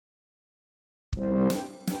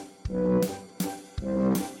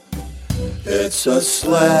It's a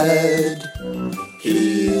sled,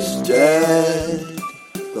 he's dead.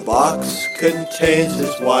 The box contains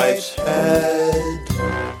his wife's head.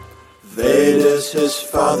 Veda's his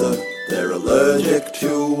father, they're allergic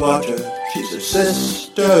to water. She's a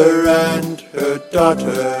sister and her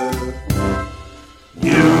daughter.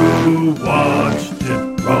 You watched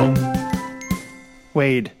it wrong.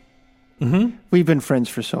 Wade, we've been friends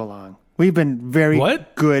for so long. We've been very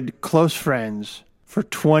good, close friends for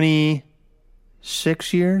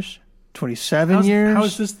 26 years, 27 years. How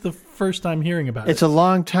is this the first time hearing about it? It's a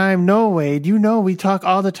long time. No, Wade, you know we talk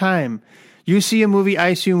all the time. You see a movie,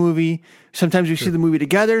 I see a movie. Sometimes we see the movie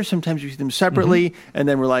together, sometimes we see them separately, and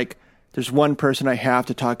then we're like, there's one person I have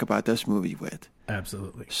to talk about this movie with.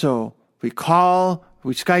 Absolutely. So we call,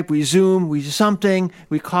 we Skype, we Zoom, we do something,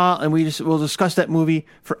 we call, and we'll discuss that movie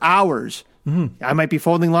for hours. I might be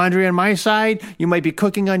folding laundry on my side, you might be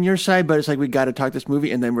cooking on your side, but it's like we got to talk this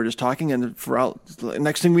movie, and then we're just talking, and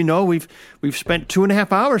next thing we know, we've spent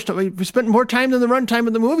 2.5 hours. We've spent more time than the runtime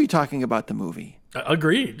of the movie talking about the movie.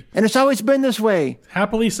 Agreed. And it's always been this way.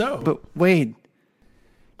 Happily so. But Wade,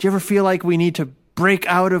 do you ever feel like we need to break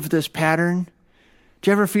out of this pattern? Do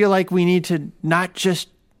you ever feel like we need to not just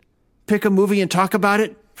pick a movie and talk about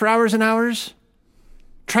it for hours and hours?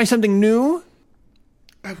 Try something new?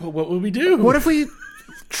 What would we do? What if we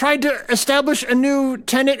tried to establish a new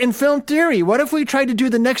tenet in film theory? What if we tried to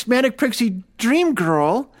do the next Manic Pixie Dream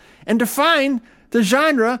Girl and define the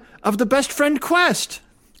genre of the best friend quest?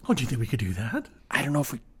 Oh, do you think we could do that? I don't know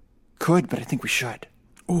if we could, but I think we should.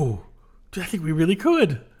 Oh, I think we really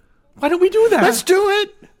could. Why don't we do that? Let's do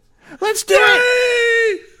it. Let's do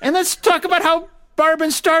it. And let's talk about how Barb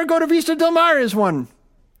and Star Go to Vista Del Mar is one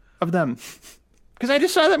of them. Because I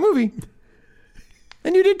just saw that movie.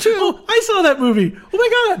 And you did too. Oh, I saw that movie. Oh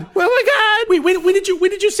my god. Oh my god. Wait, when did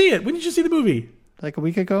you see it? When did you see the movie? Like a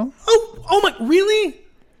week ago. Oh my, really?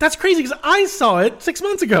 That's crazy because I saw it 6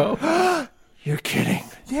 months ago. You're kidding.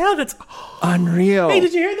 Yeah, that's unreal. Hey,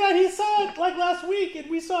 did you hear that? He saw it like last week, and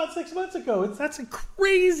we saw it 6 months ago. That's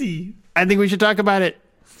crazy. I think we should talk about it.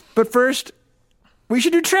 But first, we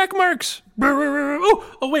should do track marks.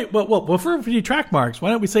 Oh, wait. Well, before we do track marks, why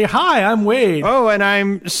don't we say, hi, I'm Wade. Oh, and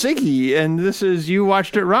I'm Siggy, and this is You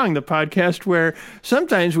Watched It Wrong, the podcast where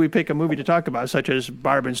sometimes we pick a movie to talk about, such as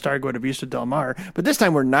Barb and Star Go to Vista Del Mar. But this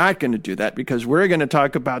time we're not going to do that because we're going to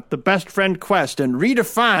talk about the best friend quest and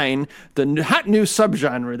redefine the hot new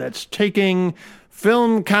subgenre that's taking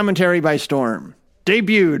film commentary by storm.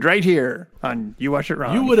 Debuted right here on You Watched It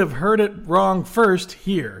Wrong. You would have heard it wrong first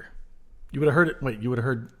here. You would have heard it. Wait, you would have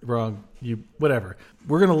heard wrong. Whatever.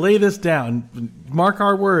 We're going to lay this down. Mark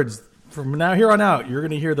our words. From now here on out, you're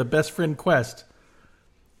going to hear the best friend quest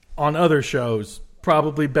on other shows.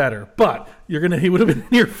 Probably better. But he would have been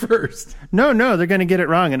here first. No, they're going to get it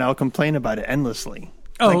wrong, and I'll complain about it endlessly.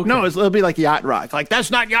 Oh, okay. No, it'll be like Yacht Rock. Like,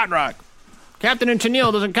 that's not Yacht Rock. Captain and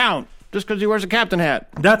Tennille doesn't count just because he wears a captain hat.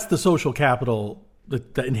 That's the social capital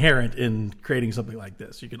that inherent in creating something like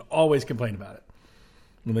this. You can always complain about it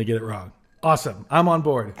when they get it wrong. Awesome. I'm on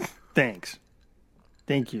board. Thanks.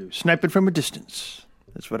 Thank you. Snipe it from a distance.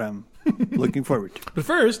 That's what I'm looking forward to. But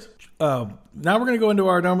first, now we're going to go into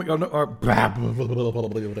our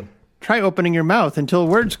Try opening your mouth until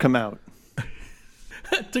words come out.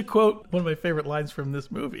 To quote one of my favorite lines from this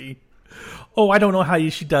movie. Oh, I don't know how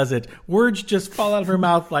she does it. Words just fall out of her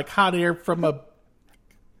mouth like hot air from a...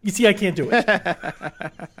 You see, I can't do it.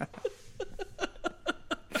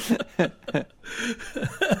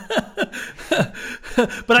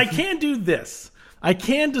 But I can do this. I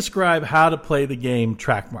can describe how to play the game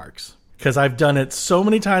track marks because I've done it so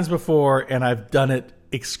many times before and I've done it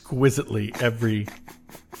exquisitely every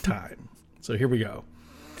time. So here we go.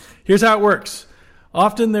 Here's how it works.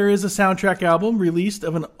 Often there is a soundtrack album released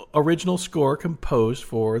of an original score composed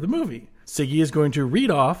for the movie. Siggy is going to read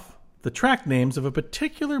off the track names of a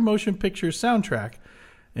particular motion picture soundtrack,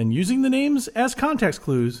 and using the names as context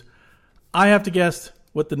clues, I have to guess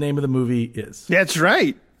what the name of the movie is. That's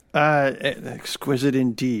right. Exquisite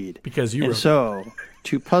indeed. Because you wrote so,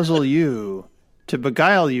 to puzzle you, to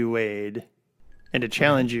beguile you, Wade, and to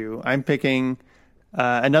challenge you, I'm picking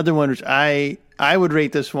another one which I would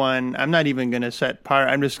rate this one. I'm not even going to set par.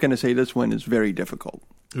 I'm just going to say this one is very difficult.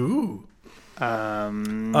 Ooh.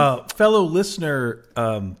 Fellow listener,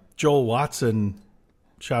 Joel Watson,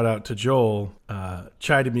 shout out to Joel,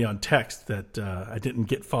 chided me on text that I didn't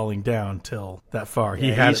get Falling Down till that far.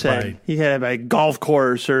 He had it by golf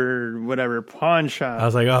course or whatever, pawn shop. I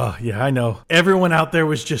was like, oh, yeah, I know. Everyone out there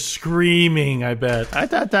was just screaming, I bet. I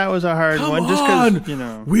thought that was a hard one. Come just on,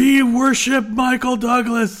 because, we worship Michael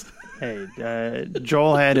Douglas. Hey,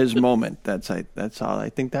 Joel had his moment. That's all I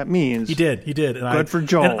think that means. He did. And Good for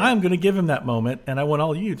Joel. And I'm going to give him that moment, and I want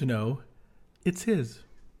all you to know it's his.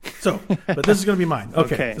 So, but this is going to be mine.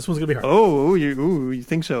 Okay. This one's going to be hard. Oh, you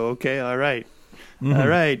think so? Okay, all right. Mm-hmm. All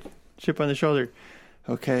right. Chip on the shoulder.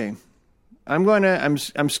 Okay.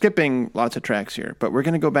 I'm skipping lots of tracks here, but we're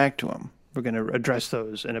going to go back to them. We're going to address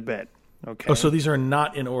those in a bit. Okay. Oh, so these are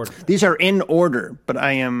not in order. These are in order, but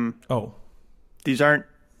I am... Oh. These aren't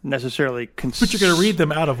necessarily... But you're going to read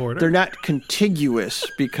them out of order. They're not contiguous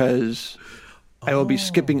because I will be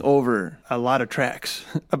skipping over a lot of tracks,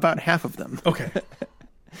 about half of them. Okay.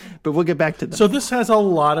 But we'll get back to them. So this has a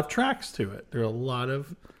lot of tracks to it. There are a lot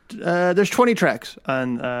of... there's 20 tracks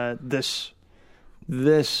on this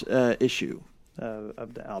issue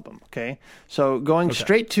of the album, okay? So going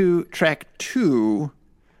straight to track 2,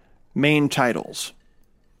 main titles.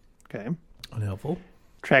 Okay. Unhelpful.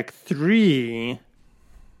 Track 3,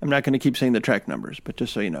 I'm not going to keep saying the track numbers, but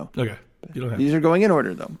just so you know. Okay. You don't have These are going in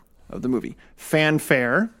order, though, of the movie.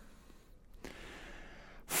 Fanfare.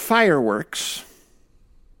 Fireworks.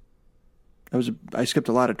 I skipped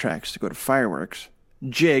a lot of tracks to go to Fireworks.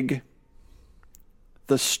 Jig.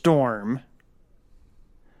 The Storm.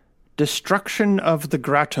 Destruction of the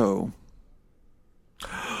Grotto.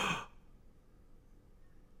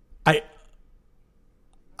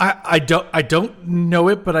 I don't know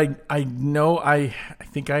it, but I know I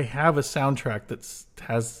think I have a soundtrack that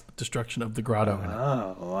has Destruction of the Grotto in it.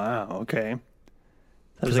 Oh, wow. Okay.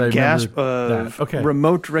 That was a gasp of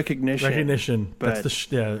remote recognition. But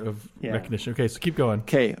that's recognition. Okay, so keep going.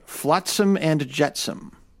 Okay. Flotsam and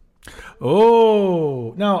Jetsam.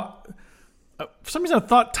 Oh. Now, for some reason I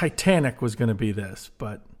thought Titanic was going to be this,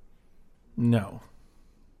 but no.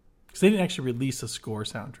 Because they didn't actually release a score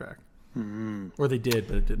soundtrack. Mm-hmm. Or they did,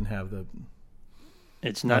 but it didn't have the...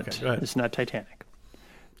 It's not Titanic.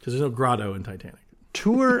 Because there's no grotto in Titanic.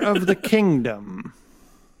 Tour of the Kingdom.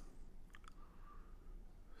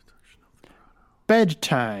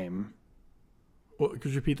 Bedtime. Could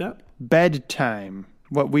you repeat that? Bedtime.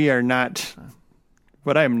 What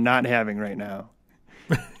I am not having right now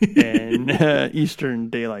in Eastern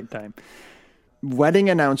Daylight Time. Wedding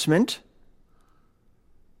Announcement.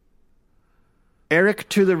 Eric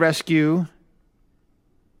to the Rescue.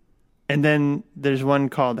 And then there's one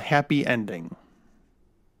called Happy Ending,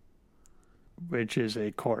 which is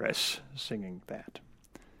a chorus singing that.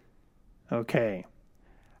 Okay,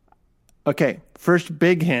 first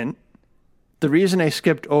big hint. The reason I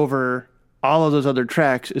skipped over all of those other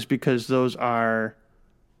tracks is because those are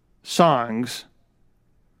songs.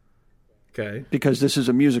 Okay. Because this is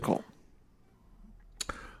a musical.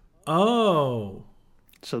 Oh.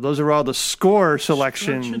 So those are all the score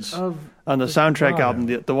selections on the soundtrack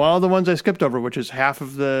album. All the ones I skipped over, which is half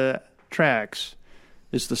of the tracks,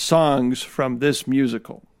 is the songs from this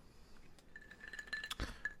musical.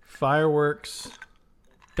 Fireworks,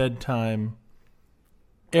 Bedtime,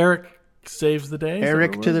 Eric Saves the Day.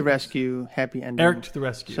 Eric to the Rescue, Happy Ending. Eric to the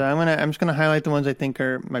Rescue. So I'm just gonna highlight the ones I think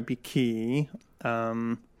might be key.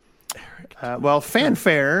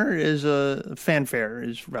 Fanfare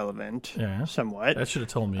is relevant. Yeah, somewhat. That should have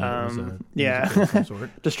told me. It was a of some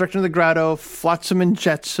sort. Destruction of the Grotto, Flotsam and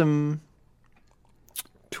Jetsam,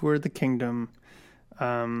 Tour of the Kingdom,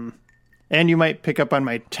 and you might pick up on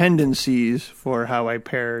my tendencies for how I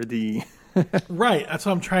pair the right. That's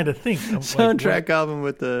what I'm trying to think. Soundtrack album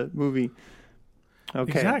with the movie.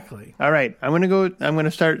 Okay, exactly. All right, I'm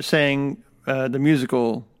gonna start saying the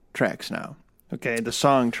musical tracks now. Okay, the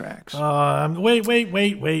song tracks. Wait.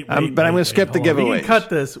 But I'm going to skip the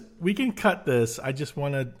giveaways. We can cut this. I just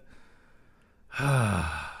want to...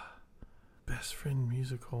 Best Friend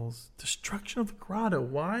Musicals. Destruction of the Grotto.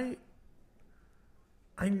 Why?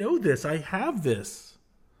 I know this. I have this.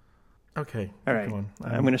 Okay. All right.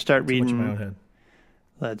 I'm going to start reading. In my own head.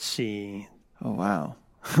 Let's see. Oh, wow.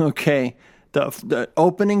 Okay. The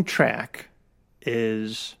opening track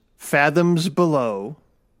is Fathoms Below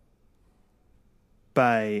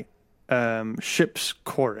by Ship's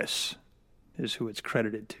Chorus is who it's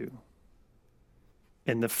credited to.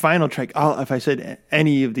 And the final track, if I said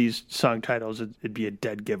any of these song titles, it'd be a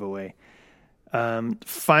dead giveaway.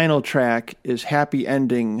 Final track is Happy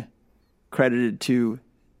Ending, credited to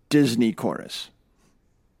Disney Chorus.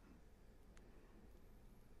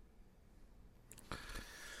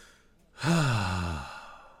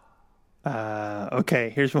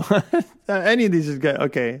 Okay, here's one. Any of these is good.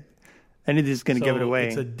 Okay. Any of these is going to give it away.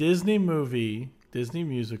 It's a Disney movie, Disney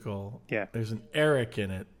musical. Yeah. There's an Eric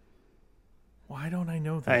in it. Why don't I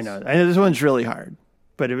know this? I know this one's really hard,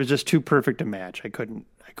 but it was just too perfect a match. I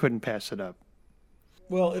couldn't pass it up.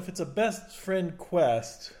 Well, if it's a best friend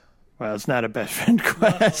quest, Well, it's not a best friend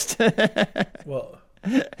quest. Well,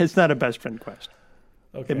 It's not a best friend quest.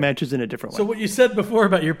 okay. It matches in a different way. So what you said before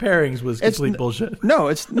about your pairings was complete bullshit. No,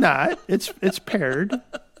 it's not. It's paired.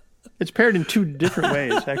 It's paired in two different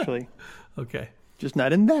ways, actually. Okay. Just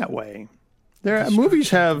not in that way.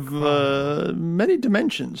 Movies have many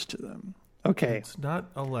dimensions to them. Okay. It's not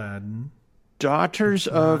Aladdin. Daughters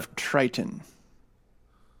of Triton.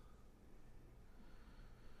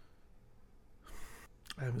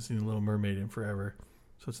 I haven't seen The Little Mermaid in forever.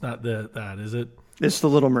 So it's not that, is it? It's The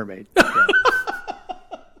Little Mermaid. Yeah.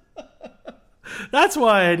 That's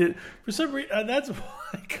why I did. For some reason, that's why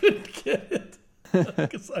I couldn't get it.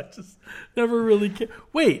 Because I just never really cared.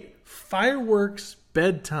 Wait, fireworks,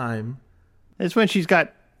 bedtime. It's when she's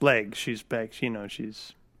got legs. She's back.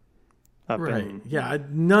 She's up. Right. And Yeah,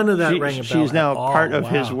 none of that rang a bell. She's now part of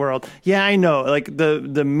his world. Yeah, I know. Like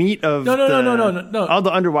the meat of No. all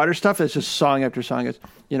the underwater stuff. It's just song after song. It's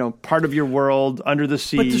part of your world under the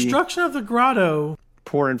sea. But Destruction of the Grotto.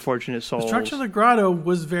 Poor unfortunate souls. Destruction of the Grotto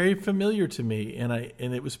was very familiar to me, and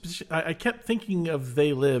I kept thinking of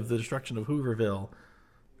They Live, the destruction of Hooverville,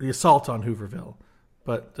 the assault on Hooverville,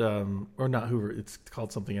 but or not Hoover, it's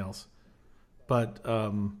called something else. But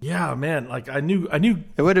yeah, man, like I knew.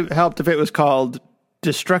 It would have helped if it was called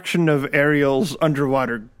Destruction of Ariel's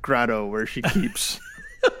Underwater Grotto, where she keeps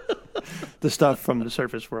the stuff from the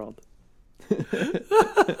surface world.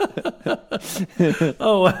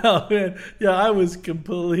 Oh wow, man! Yeah, I was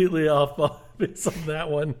completely off base on that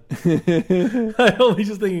one. I only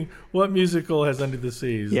just thinking, what musical has Under the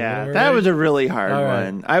Seas? Yeah, that was a really hard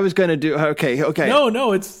one. I was going to do okay.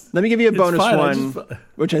 No, it's. Let me give you a bonus fine. one,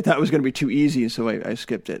 which I thought was going to be too easy, so I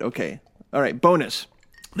skipped it. Okay, all right, bonus.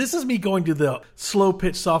 This is me going to the slow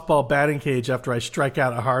pitch softball batting cage after I strike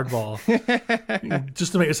out a hard ball,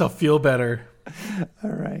 just to make myself feel better.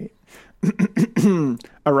 All right.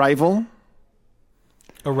 Arrival.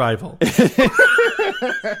 That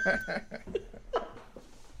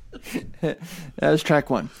was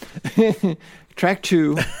track 1. Track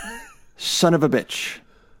 2, Son of a Bitch.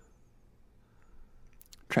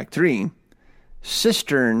 Track 3,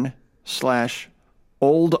 Cistern /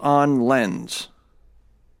 Old on Lens.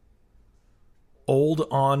 Old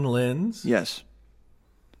on Lens? Yes.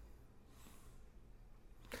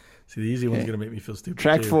 See, the easy one's going to make me feel stupid.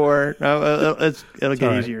 Track too. 4. It'll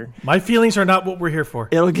get easier. My feelings are not what we're here for.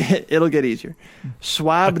 It'll get easier.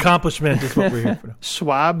 Accomplishment is what we're here for.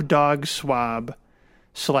 Swab dog swab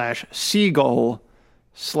 / seagull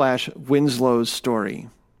 / Winslow's story.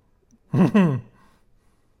 You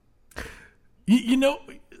know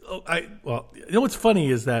what's funny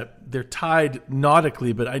is that they're tied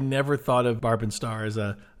nautically, but I never thought of Barb and Star as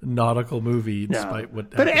a nautical movie, despite what.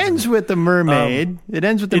 But it ends with the mermaid. It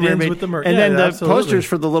ends with the mermaid. And then the posters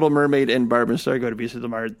for the Little Mermaid and Barb and Star Go to Vista,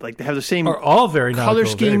 like they have the same are all very color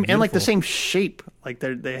nautical, scheme very and like the same shape. Like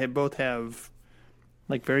they both have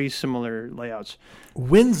like very similar layouts.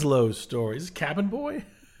 Winslow's story. Is this Cabin Boy?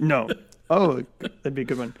 No. Oh, that'd be a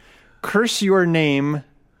good one. Curse Your Name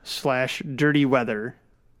 / Dirty Weather.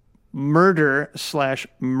 Murder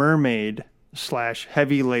 / Mermaid /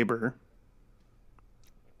 Heavy Labor.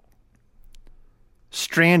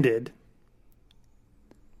 Stranded.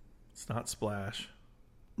 It's not Splash.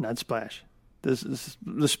 Not Splash.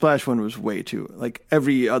 The Splash one was way too. Like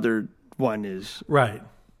every other one is right.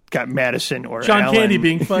 Got Madison or John Allen. Candy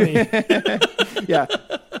being funny. Yeah.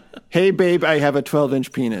 Hey babe, I have a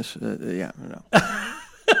 12-inch penis. Yeah.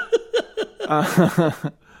 No.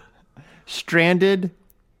 Stranded.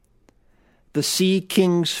 The Sea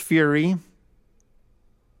King's Fury.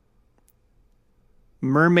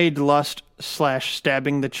 Mermaid Lust /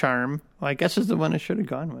 Stabbing the Charm. Well, I guess is the one I should have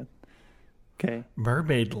gone with. Okay.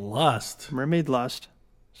 Mermaid Lust. Mermaid Lust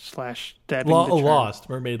 / Stabbing the Charm. Lost.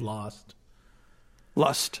 Mermaid Lost.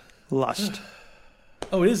 Lust.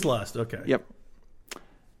 Oh, it is Lust. Okay. Yep.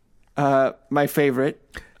 My favorite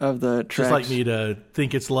of the tracks. Just like me to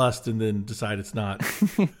think it's Lust and then decide it's not.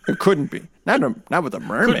 It couldn't be. Not with a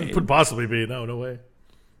mermaid. Could possibly be. No way.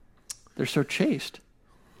 They're so chaste.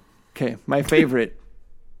 Okay, my favorite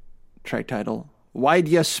track title. Why'd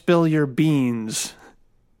you spill your beans? ?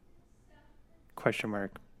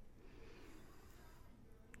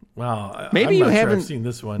 Wow. Maybe I'm you not sure haven't I've seen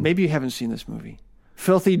this one. Maybe you haven't seen this movie.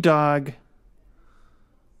 Filthy Dog.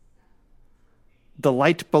 The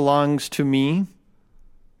Light Belongs to Me.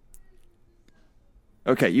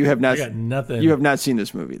 Okay, you have not. I got nothing. You have not seen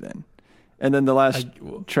this movie then. And then the last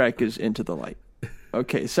track is Into the Light.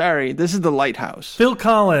 Okay, sorry. This is The Lighthouse. Phil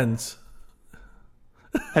Collins.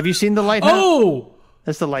 Have you seen The Lighthouse? Oh,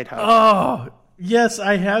 That's The Lighthouse. Oh, Yes,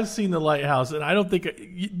 I have seen The Lighthouse, and I don't think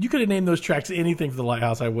you could have named those tracks anything for The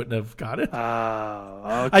Lighthouse. I wouldn't have got it.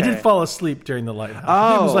 Oh, okay. I did fall asleep during The Lighthouse.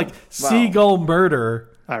 Oh, if it was like Seagull Murder.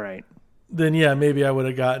 All right. Then yeah, maybe I would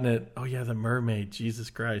have gotten it. Oh yeah, The Mermaid. Jesus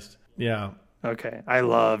Christ. Yeah. Okay. I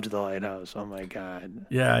loved The Lighthouse. Oh my God.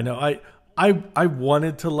 Yeah, I know. I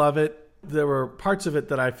wanted to love it. There were parts of it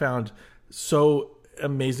that I found so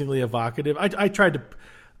amazingly evocative. I tried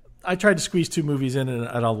to squeeze 2 movies in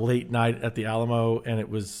at a late night at the Alamo, and it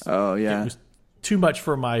was it was too much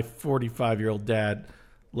for my 45-year-old dad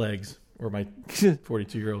legs or my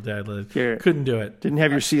 42-year-old dad legs. Couldn't do it. Didn't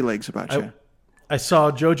have your sea legs about you. I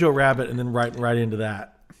saw Jojo Rabbit and then right into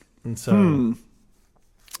that, and so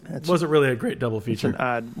it wasn't really a great double feature. It's an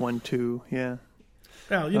odd 1-2, yeah.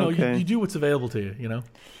 Well, you do what's available to you, you know.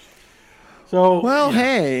 So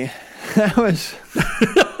hey, that was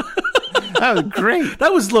great.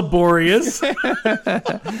 That was laborious. Well,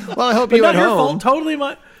 I hope you at home. Fault. Totally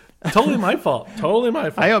my fault. Totally my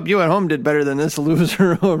fault. I hope you at home did better than this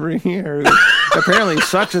loser over here, who apparently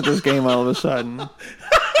sucks at this game all of a sudden.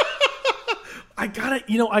 I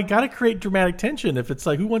gotta create dramatic tension. If it's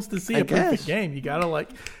like, who wants to see a perfect game? You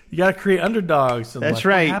gotta create underdogs. And That's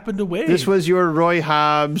right. What happened to Wade? This was your Roy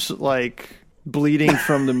Hobbs, bleeding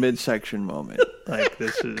from the midsection moment.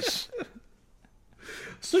 This is.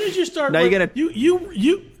 As soon as you start, now you gotta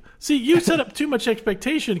you set up too much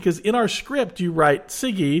expectation, because in our script you write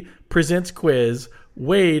Siggy presents quiz,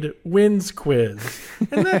 Wade wins quiz,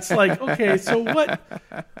 and that's like, okay, so what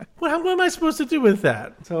am I supposed to do with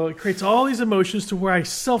that? So it creates all these emotions to where I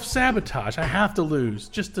self-sabotage. I have to lose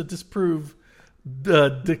just to disprove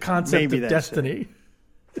the concept of destiny.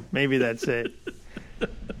 Maybe that's it.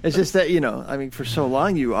 It's just that, for so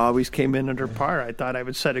long you always came in under par. I thought I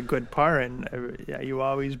would set a good par, and you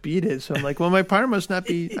always beat it. So I'm like, well, my par must not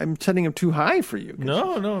be, I'm setting him too high for you.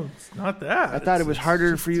 No, it's not that. I thought it was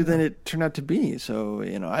harder for you than it turned out to be. So,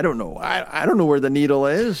 I don't know. I don't know where the needle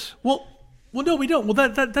is. Well, no, we don't. Well,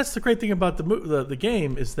 that's the great thing about the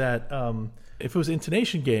game is that if it was an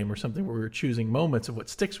intonation game or something where we were choosing moments of what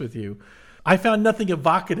sticks with you, I found nothing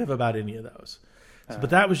evocative about any of those. But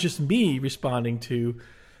that was just me responding to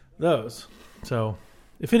those. So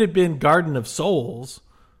if it had been Garden of Souls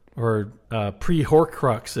or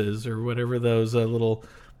pre-Horcruxes or whatever those little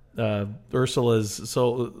Ursula's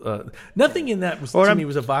soul, nothing in that was to me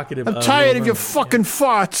was evocative. I'm tired of your fucking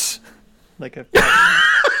farts.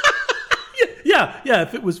 Yeah.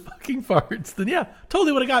 If it was fucking farts, then yeah,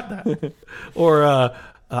 totally would have got that. Or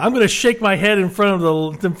I'm going to shake my head in front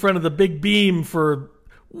of the big beam for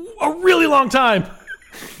a really long time.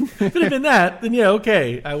 If it had been that, then yeah,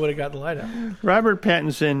 okay, I would have got the light out. Robert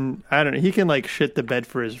Pattinson, I don't know, he can shit the bed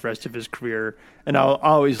for his rest of his career, and I'll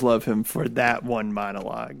always love him for that one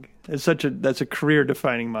monologue. That's a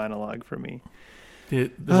career-defining monologue for me.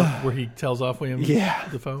 The one where he tells off William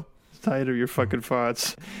Dafoe? Tired of your fucking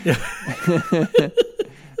farts. Yeah.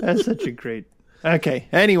 That's such a great. Okay,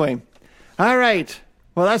 anyway. All right.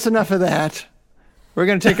 Well, that's enough of that. We're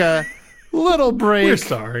going to take a little break. We're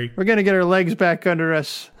sorry. We're going to get our legs back under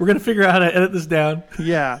us. We're going to figure out how to edit this down.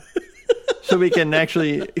 Yeah. So we can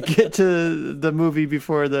actually get to the movie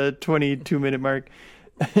before the 22-minute mark.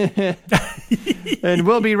 And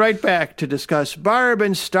we'll be right back to discuss Barb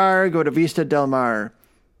and Star Go to Vista Del Mar.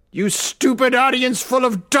 You stupid audience full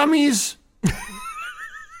of dummies!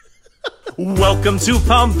 Welcome to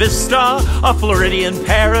Palm Vista, a Floridian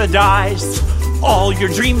paradise. All your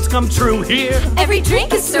dreams come true here. Every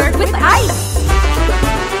drink is served with ice.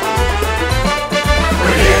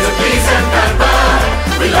 We're here to please and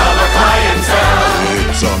pamper. We love our clientele.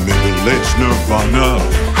 It's our middle-aged nirvana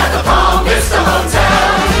At the Palm Vista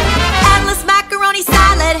Hotel. Endless macaroni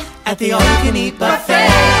salad At the all-you-can-eat buffet.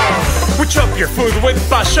 We chop your food with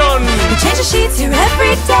passion. We change the sheets here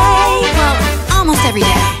every day. Well, almost every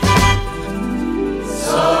day.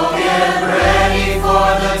 So get ready for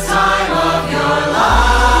the time of your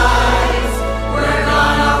life. We're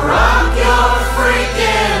gonna rock your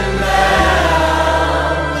freaking bell.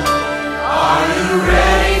 Are you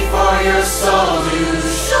ready for your soul to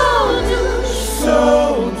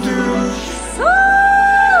soul douche?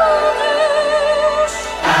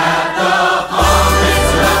 At the Palm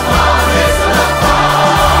Vista,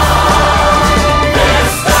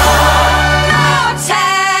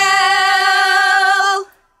 Hotel.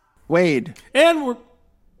 Wade. And we're...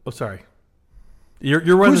 Oh, sorry.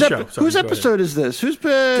 You're running the show. Sorry, whose episode is this? Who picked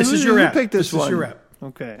this one? This is your rep.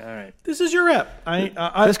 Okay, all right. This is your rep.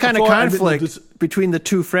 This kind of conflict between the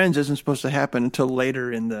two friends isn't supposed to happen until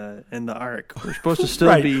later in the arc. We're supposed to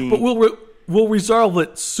still be... But we'll resolve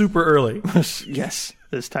it super early. Yes,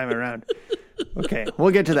 this time around. Okay,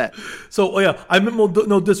 we'll get to that. So, I meant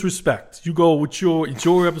no disrespect. You go with it's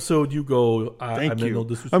your episode. You go. I meant no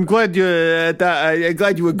disrespect. I'm glad I'm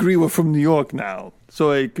glad you agree we're from New York now,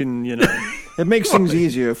 so I can, it makes things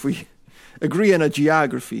easier if we agree on a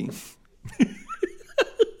geography.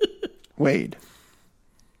 Wade.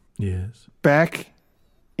 Yes. Back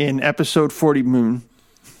in episode 40 Moon.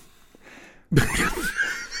 Yes.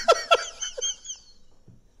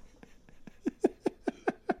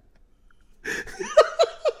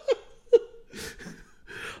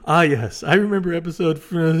 I remember episode.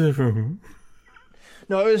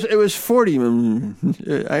 No, it was 40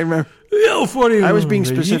 Moon. I remember. 40. I was being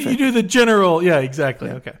specific. You do the general. Yeah, exactly.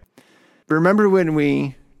 Yeah. Okay. Remember when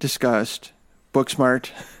we discussed Booksmart,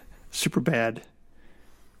 Superbad,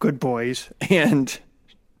 Good Boys, and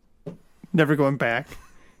Never Going Back?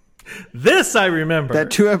 This I remember.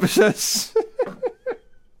 That 2 episodes.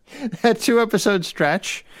 That 2-episode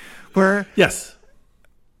stretch where yes,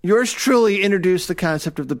 yours truly introduced the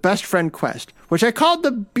concept of the best friend quest, which I called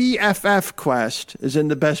the BFF quest, as in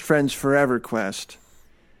the best friends forever quest.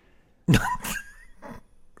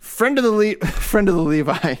 Friend of the Levi,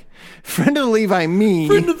 me.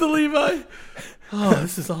 Friend of the Levi. Oh,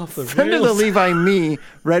 this is off the Friend rails. of the Levi, me,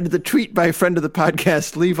 read the tweet by friend of the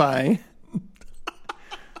podcast, Levi,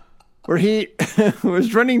 where he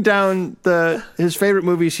was running down his favorite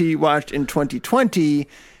movies he watched in 2020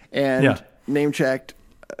 and name-checked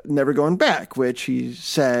Never Going Back, which he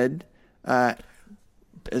said as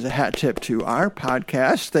a hat tip to our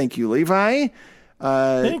podcast. Thank you, Levi.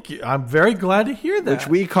 Thank you. I'm very glad to hear that. Which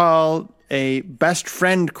we call a best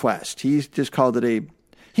friend quest. He just called it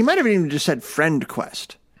he might have even just said friend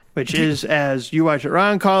quest, which is, as You Watch It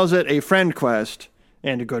Wrong calls it, a friend quest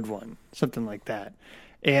and a good one. Something like that.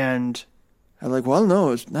 And I'm like, well,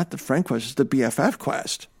 no, it's not the friend quest, it's the BFF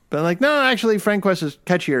quest. But I'm like, no, actually, friend quest is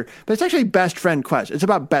catchier. But it's actually best friend quest. It's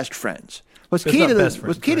about best friends. What's key to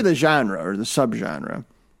the genre or the subgenre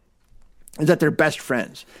is that they're best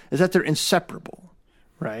friends, is that they're inseparable,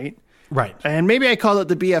 right? Right. And maybe I called it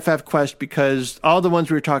the BFF quest because all the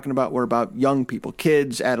ones we were talking about were about young people,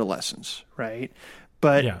 kids, adolescents, right?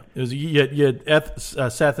 But yeah, it was you had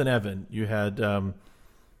Seth and Evan. You had oh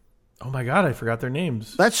my God, I forgot their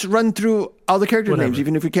names. Let's run through all the character names,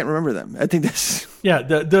 even if we can't remember them. I think that's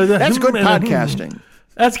that's good podcasting.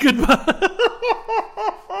 That's good.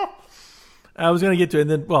 I was going to get to it,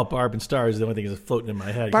 and then, Barb and Star is the only thing that's floating in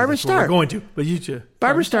my head. Barb and Star. We're going to, but you two.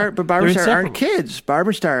 Barb and Star aren't kids. Barb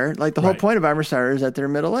and Star, like the whole point of Barb and Star is that they're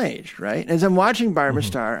middle-aged, right? As I'm watching Barb and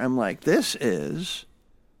Star, I'm like, this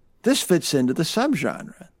fits into the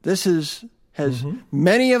subgenre. This has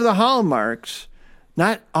many of the hallmarks,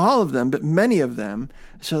 not all of them, but many of them.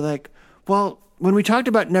 So like, well, when we talked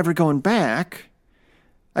about Never Going Back,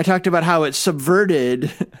 I talked about how it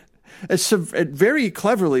subverted, it very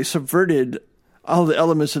cleverly subverted all the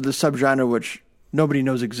elements of the subgenre, which nobody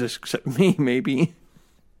knows exist except me, maybe.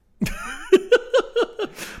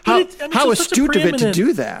 How astute of it to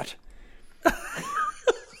do that.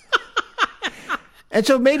 And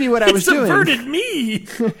so maybe what I was doing... It subverted me!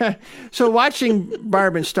 So watching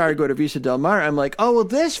Barb and Star go to Vista Del Mar, I'm like, oh, well,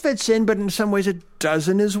 this fits in, but in some ways it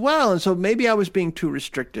doesn't as well. And so maybe I was being too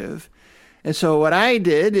restrictive. And so what I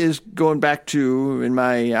did is going back to in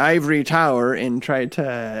my ivory tower and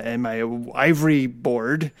and my ivory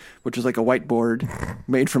board, which is like a whiteboard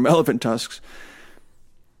made from elephant tusks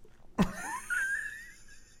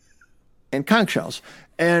and conch shells,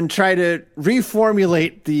 and try to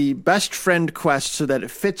reformulate the best friend quest so that it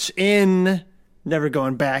fits in Never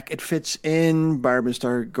Going Back. It fits in Barb and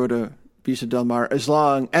Star Go to Vista Del Mar as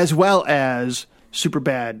well as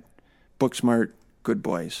Superbad, Booksmart, Good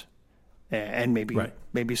Boys. And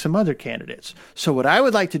maybe some other candidates. So what I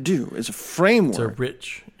would like to do is a framework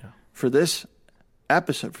for this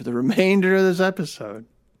episode, for the remainder of this episode,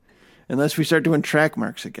 unless we start doing track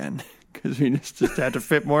marks again, because we just have to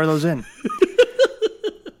fit more of those in,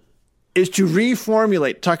 is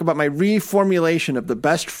to talk about my reformulation of the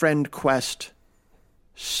best friend quest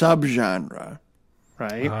subgenre,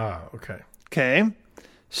 right? Okay. Okay.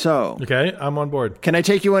 So. Okay, I'm on board. Can I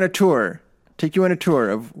take you on a tour? Take you on a tour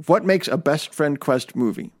of what makes a best friend quest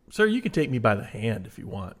movie. Sir, you can take me by the hand if you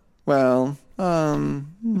want. Well,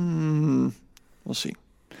 we'll see.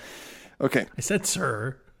 Okay. I said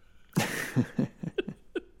sir.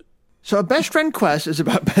 So a best friend quest is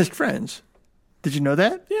about best friends. Did you know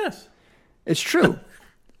that? Yes. It's true.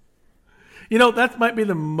 That might be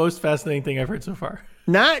the most fascinating thing I've heard so far.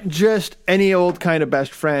 Not just any old kind of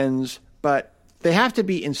best friends, but they have to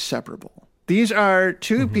be inseparable. These are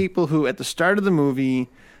two people who, at the start of the movie,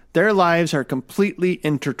 their lives are completely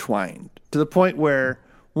intertwined to the point where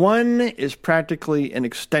one is practically an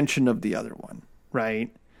extension of the other one, right?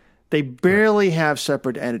 They barely have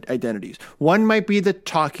separate identities. One might be the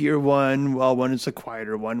talkier one, while one is the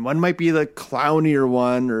quieter one. One might be the clownier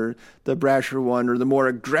one, or the brasher one, or the more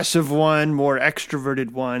aggressive one, more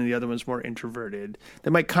extroverted one. The other one's more introverted.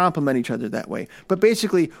 They might complement each other that way. But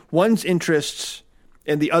basically, one's interests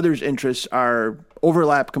and the other's interests are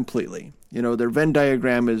overlap completely. You know, their Venn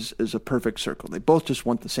diagram is a perfect circle. They both just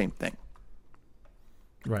want the same thing.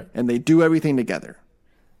 Right. And they do everything together.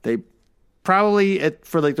 They probably,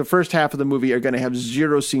 for like the first half of the movie, are going to have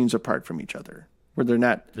 0 scenes apart from each other, where they're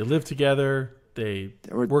not. They live together. They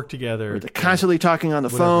work together. Or they're constantly talking on the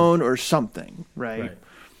phone or something, right?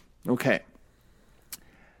 Okay.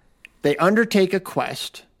 They undertake a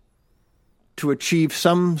quest to achieve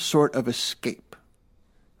some sort of escape,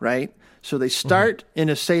 right? So they start in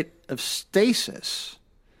a state of stasis,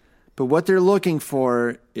 but what they're looking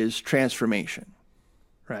for is transformation.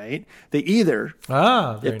 Right? They either,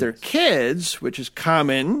 if they're kids, which is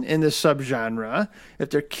common in this subgenre, if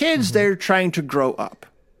they're kids, they're trying to grow up,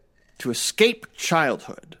 to escape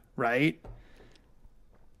childhood, right?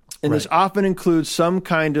 And this often includes some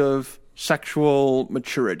kind of sexual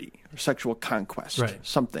maturity or sexual conquest,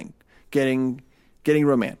 something, getting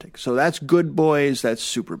romantic. So that's Good Boys, that's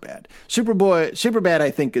Superbad. Superbad,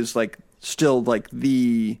 I think, is like still like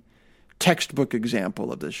the textbook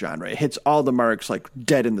example of this genre. It hits all the marks, like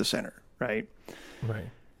dead in the center, right? Right.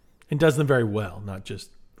 And does them very well, not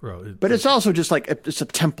just but it's also just like it's a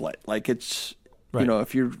template. Like it's you know,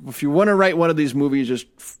 if you want to write one of these movies, just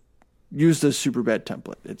use the Superbad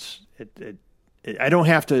template. I don't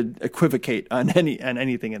have to equivocate on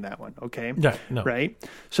anything in that one, okay? Yeah, no. Right?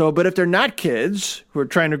 So, but if they're not kids who are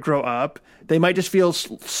trying to grow up, they might just feel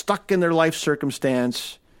stuck in their life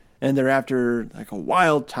circumstance. And they're after like a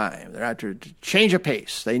wild time. They're after change of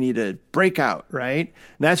pace. They need to break out, right?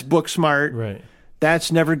 And that's book smart. Right.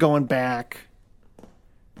 That's Never Going Back.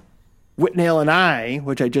 Whitnell and I,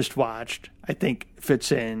 which I just watched, I think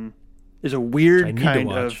fits in, is a weird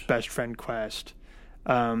kind of best friend quest.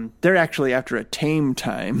 They're actually after a tame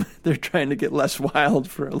time. They're trying to get less wild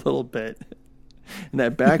for a little bit. And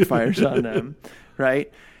that backfires on them,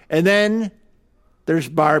 right? And then there's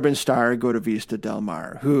Barb and Star Go to Vista Del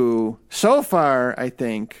Mar, who so far, I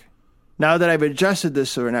think, now that I've adjusted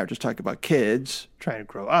this so we're not just talking about kids trying to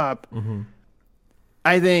grow up,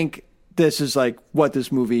 I think this is like what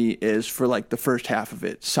this movie is for like the first half of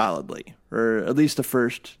it solidly, or at least the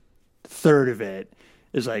first third of it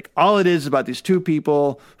is like all it is about these two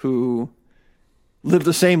people who live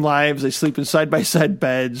the same lives. They sleep in side-by-side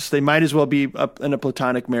beds. They might as well be up in a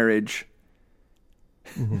platonic marriage.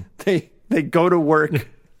 They go to work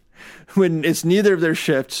when it's neither of their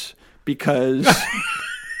shifts because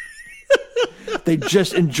they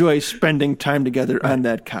just enjoy spending time together on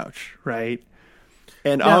that couch, right?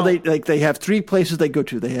 And now, they have 3 places they go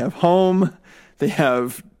to. They have home, they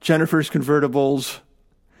have Jennifer's Convertibles,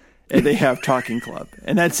 and they have Talking Club.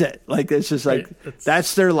 And that's it. Like it's just like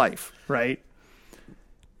that's their life, right?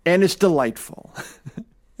 And it's delightful.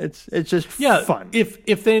 It's just fun.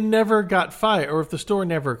 If they never got fired, or if the store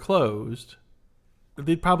never closed,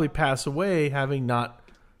 they'd probably pass away having not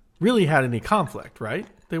really had any conflict, right?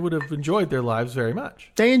 They would have enjoyed their lives very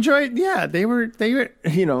much. They enjoyed, they were,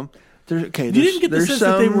 you know, you didn't get the sense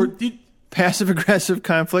that they were passive aggressive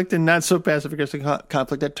conflict and not so passive aggressive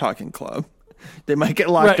conflict at Talking Club. They might get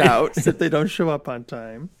locked out if they don't show up on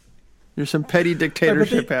time. There's some petty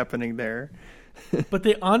dictatorship happening there. But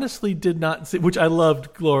they honestly did not see, which I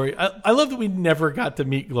loved Gloria. I love that we never got to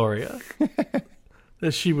meet Gloria.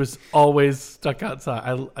 That she was always stuck outside.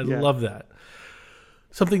 I love that.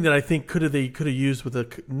 Something that I think they could have used with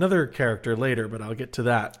another character later, but I'll get to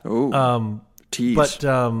that. Oh, tease. But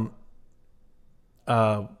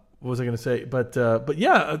what was I going to say? But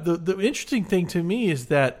yeah, the interesting thing to me is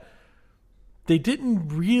that they didn't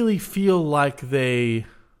really feel like they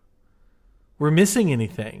were missing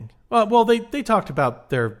anything. Well, they talked about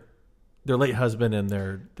their late husband and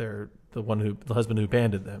the husband who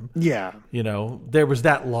abandoned them. Yeah, you know, there was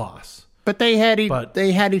that loss. But they had each other.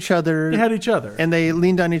 They had each other, and they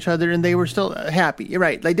leaned on each other, and they were still happy. You're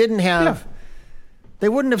right. They didn't have. Yeah. They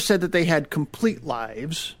wouldn't have said that they had complete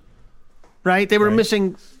lives, right? They were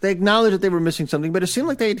missing. They acknowledged that they were missing something, but it seemed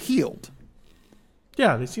like they had healed.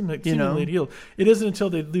 Yeah, they seemed like they'd healed. It isn't until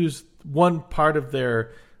they lose one part of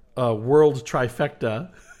their world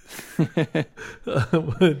trifecta.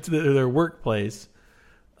 Their workplace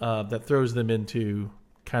that throws them into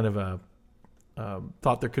kind of a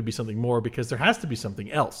thought there could be something more, because there has to be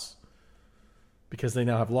something else, because they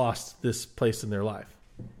now have lost this place in their life,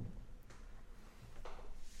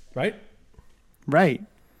 right?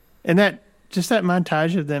 And that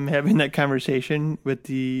montage of them having that conversation with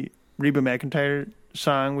the Reba McEntire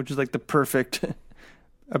song, which is like the perfect,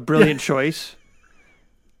 a brilliant choice.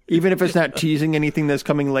 Even if it's not teasing anything that's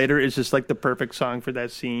coming later, it's just like the perfect song for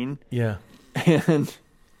that scene. Yeah. And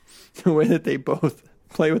the way that they both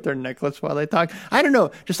play with their necklace while they talk. I don't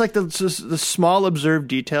know. Just like the small observed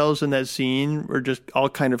details in that scene were just all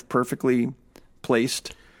kind of perfectly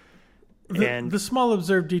placed. The small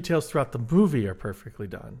observed details throughout the movie are perfectly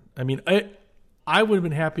done. I mean, I would have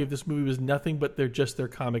been happy if this movie was nothing but their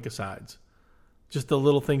comic asides. Just the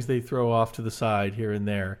little things they throw off to the side here and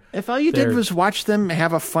there. If all you did was watch them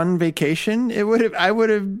have a fun vacation, I would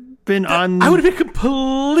have been I would have been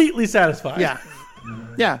completely satisfied.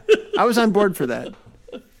 Yeah. I was on board for that.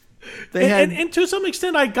 And to some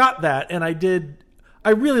extent I got that, and I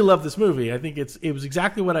really love this movie. I think it was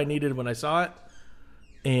exactly what I needed when I saw it.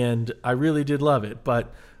 And I really did love it,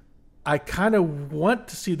 but I kind of want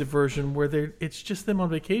to see the version where it's just them on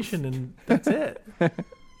vacation and that's it.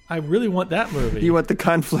 I really want that movie. You want the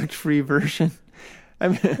conflict-free version? I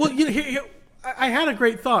mean, well, I had a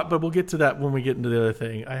great thought, but we'll get to that when we get into the other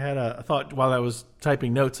thing. I had a thought while I was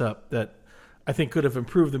typing notes up that I think could have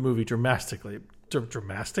improved the movie dramatically.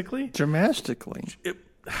 Dramatically? Drastically I'm and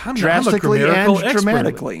a grammatical expert.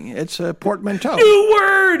 dramatically. It's a portmanteau. New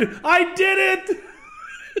word! I did it!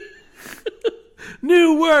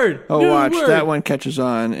 New word. Oh, watch. That one catches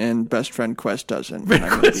on, and Best Friend Quest doesn't.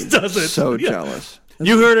 Quest doesn't. So jealous.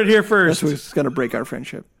 You heard it here first. That's what's going to break our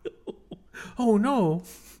friendship. Oh, no.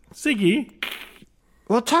 Siggy.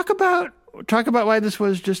 Well, talk about why this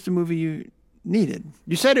was just a movie you needed.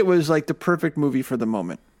 You said it was like the perfect movie for the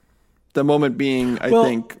moment. The moment being, I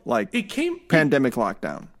think, like pandemic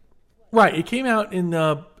lockdown. Right. It came out in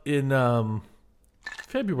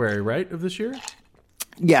February, right, of this year?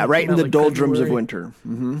 Yeah, right in the doldrums of winter.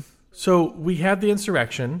 Mm-hmm. So we had the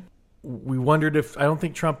insurrection. We wondered if, I don't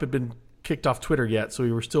think Trump had been kicked off Twitter yet, so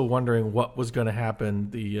we were still wondering what was going to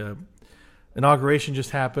happen. The inauguration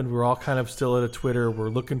just happened. We were all kind of still at a Twitter. We're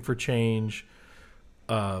looking for change.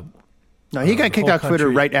 No, he got kicked off Twitter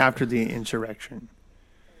right after the insurrection.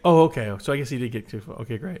 Oh, okay. So I guess he did get kicked off.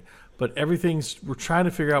 Okay, great. But we're trying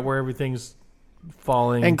to figure out where everything's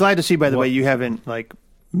falling. And glad to see, by the way, you haven't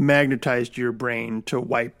magnetized your brain to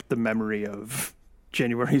wipe the memory of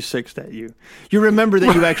January 6th that you remember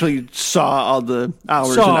that you actually saw all the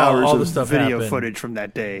hours and hours of video footage from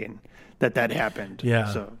that day and that happened.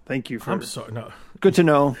 Yeah. So thank you for. I'm sorry. No. Good to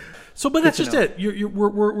know. So, but that's just it.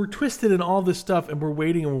 We're twisted in all this stuff, and we're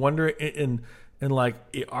waiting and wondering, and like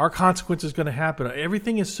our consequence is going to happen.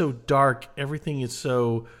 Everything is so dark. Everything is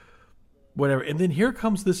so whatever. And then here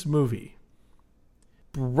comes this movie.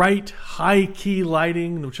 Bright, high-key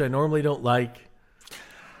lighting, which I normally don't like.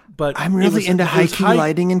 But I'm really into high-key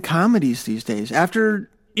lighting in comedies these days. After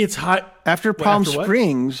Palm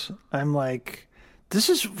Springs, I'm like, this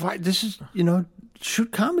is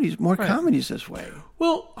shoot comedies, more comedies this way.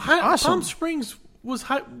 Well, awesome. Palm Springs was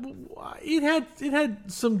high. It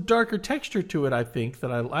had some darker texture to it, I think,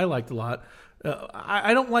 that I liked a lot.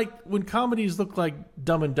 I don't like when comedies look like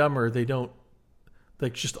Dumb and Dumber. They don't.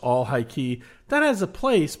 Like just all high key. That has a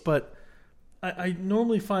place, but I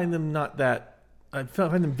normally find them not that. I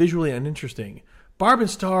find them visually uninteresting. Barb and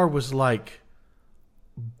Star was like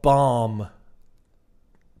balm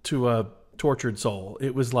to a tortured soul.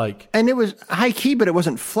 It was like, and it was high key, but it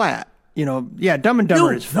wasn't flat. Dumb and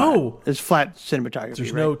Dumber is flat. It's flat cinematography.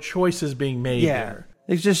 There's no choices being made there.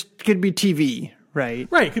 It just could be TV, right?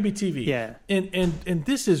 Right, it could be TV. Yeah, and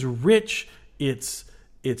this is rich. It's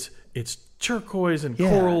turquoise and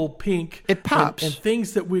coral pink. It pops. And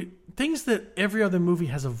things that every other movie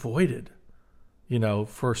has avoided,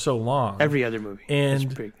 for so long. Every other movie. And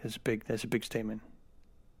that's a big statement.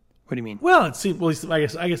 What do you mean? Well, it seems. Well, I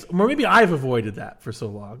guess, or maybe I've avoided that for so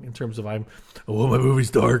long in terms of my movie's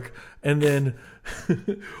dark, and then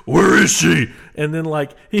where is she? And then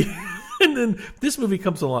and then this movie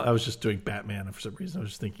comes along. I was just doing Batman for some reason. I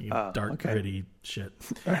was just thinking of dark, gritty shit.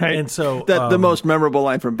 Right. And so the most memorable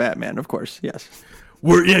line from Batman, of course. Yes.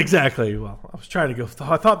 Exactly. Well, I was trying to go.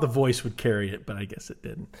 I thought the voice would carry it, but I guess it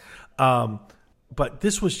didn't. But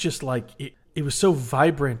this was just like it was so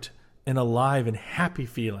vibrant and alive and happy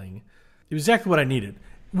feeling. It was exactly what I needed,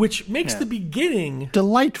 which makes the beginning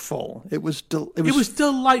delightful. It was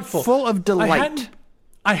delightful, full of delight.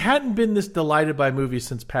 I hadn't been this delighted by movies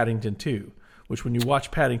since Paddington 2, which when you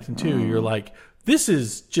watch Paddington 2, you're like, this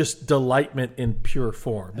is just delightment in pure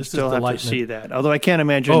form. I still have to see that. Although I can't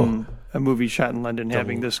imagine a movie shot in London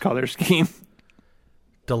having this color scheme.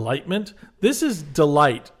 Delightment? This is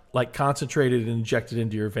delight, like concentrated and injected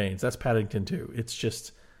into your veins. That's Paddington 2. It's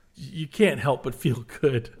just you can't help but feel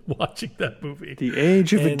good watching that movie. The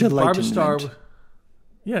age of Barbra Starr, delightment.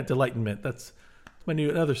 yeah, delightment. That's my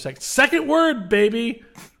another second word, baby.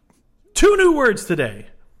 2 new words today.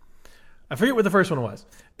 I forget what the first one was.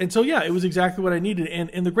 And so, yeah, it was exactly what I needed.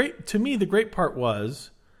 And the great part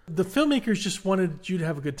was the filmmakers just wanted you to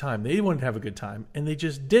have a good time. They wanted to have a good time, and they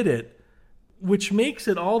just did it, which makes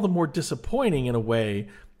it all the more disappointing in a way,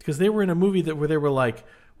 because they were in a movie where they were like,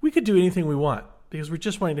 we could do anything we want because we're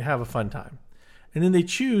just wanting to have a fun time. And then they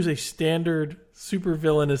choose a standard super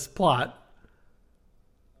villainous plot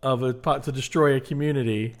to destroy a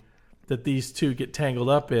community that these two get tangled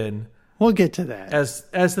up in. We'll get to that.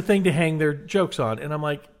 As the thing to hang their jokes on. And I'm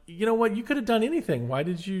like, you know what? You could have done anything. Why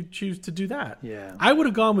did you choose to do that? Yeah. I would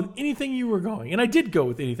have gone with anything you were going. And I did go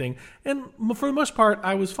with anything. And for the most part,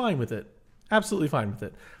 I was fine with it. Absolutely fine with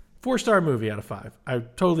it. 4-star movie out of 5.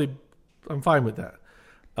 I'm fine with that.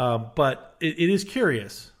 But it is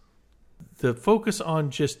curious. The focus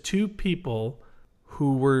on just 2 people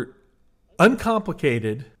who were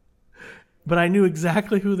uncomplicated, but I knew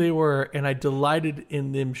exactly who they were, and I delighted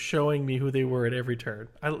in them showing me who they were at every turn.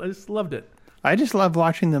 I just loved it. I just love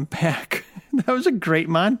watching them pack. That was a great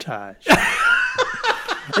montage.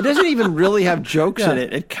 It doesn't even really have jokes in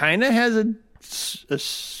it. It kind of has a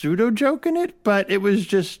pseudo joke in it, but it was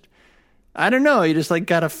just, I don't know. You just like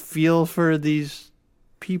got a feel for these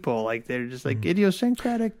people. Like they're just like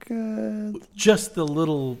idiosyncratic. Just the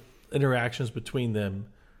little interactions between them.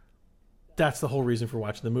 That's the whole reason for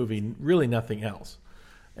watching the movie. Really nothing else.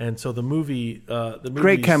 And so the movie,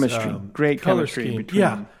 great chemistry, great color chemistry scheme, between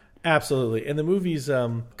them. Absolutely. And the movie's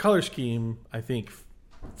color scheme, I think,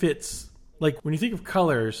 fits. Like when you think of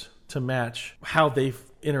colors to match how they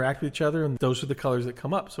interact with each other, and those are the colors that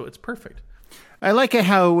come up. So it's perfect. I like it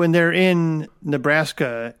how when they're in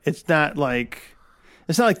Nebraska, it's not like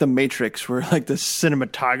The Matrix where like the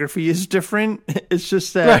cinematography is different. It's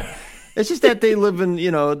just that. Right. It's just that they live in,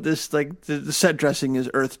 this, like, the set dressing is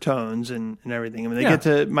earth tones and everything. And when they get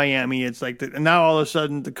to Miami, it's like, and now all of a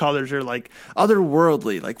sudden the colors are, like,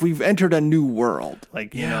 otherworldly. Like, we've entered a new world.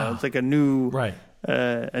 Like, it's like a new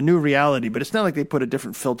reality. But it's not like they put a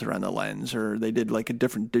different filter on the lens or they did, like, a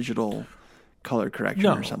different digital color correction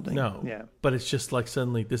or something. No, yeah. But it's just like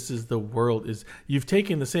suddenly this is the world. You've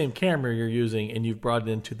taken the same camera you're using and you've brought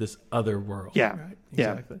it into this other world. Yeah, right?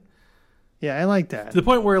 Exactly. Yeah, I like that. To the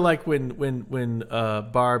point where, like, when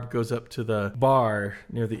Barb goes up to the bar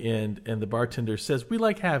near the end, and the bartender says, "We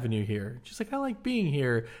like having you here." She's like, "I like being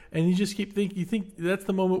here," and you just keep thinking. You think that's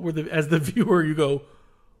the moment where, as the viewer, you go,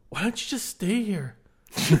 "Why don't you just stay here?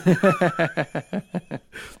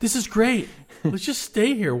 This is great. Let's just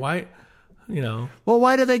stay here. Why, Well,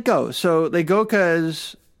 why do they go? So they go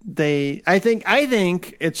because I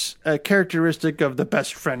think it's a characteristic of the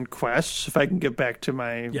best friend quests, if I can get back to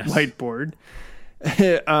my whiteboard,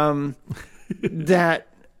 that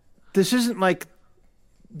this isn't like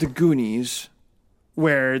the Goonies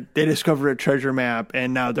where they discover a treasure map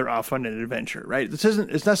and now they're off on an adventure, right?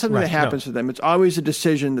 It's not something that happens to them. It's always a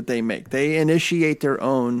decision that they make. They initiate their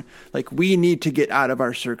own, like, we need to get out of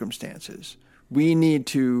our circumstances. We need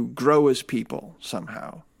to grow as people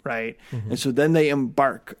somehow. Right. Mm-hmm. And so then they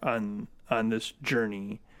embark on this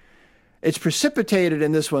journey. It's precipitated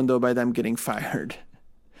in this one, though, by them getting fired.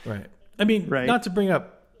 Right. I mean, not to bring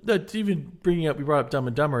up, we brought up Dumb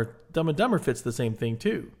and Dumber. Dumb and Dumber fits the same thing,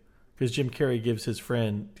 too. Because Jim Carrey gives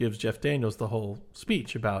Jeff Daniels the whole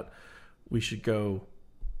speech about we should go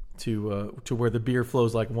to where the beer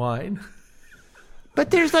flows like wine. But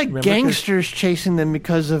there's gangsters chasing them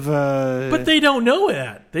because of But they don't know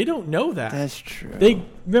that. They don't know that. That's true.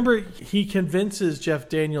 He convinces Jeff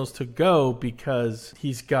Daniels to go because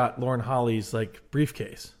he's got Lauren Holly's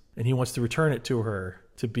briefcase and he wants to return it to her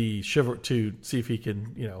to see if he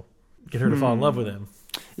can, get her to fall in love with him.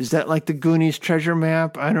 Is that like the Goonies treasure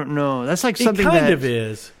map? I don't know. That's like something it kind of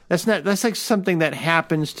is. That's like something that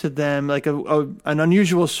happens to them, like an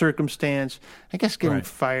unusual circumstance. I guess getting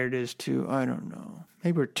fired is too. I don't know.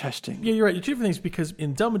 Maybe we're testing. Yeah, you're right. Two different things, because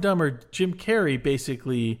in Dumb and Dumber, Jim Carrey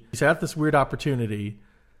basically he's had this weird opportunity,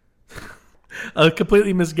 a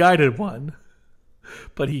completely misguided one,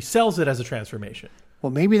 but he sells it as a transformation.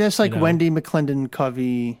 Well, maybe that's like Wendy McClendon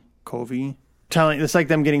Covey telling. It's like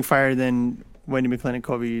them getting fired, then Wendy McClendon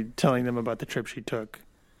Covey telling them about the trip she took.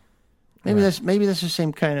 Maybe that's the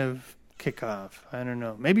same kind of kickoff. I don't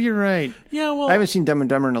know. Maybe you're right. Yeah, well, I haven't seen Dumb and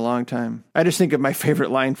Dumber in a long time. I just think of my favorite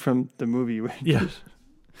line from the movie.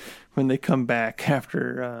 When they come back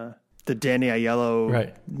after the Danny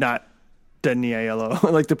Aiello, not Danny Aiello,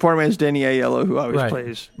 like the poor man's Danny Aiello, who always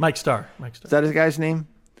plays Mike Starr. Is that his guy's name?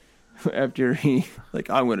 after he, like,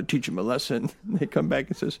 I'm going to teach him a lesson. And they come back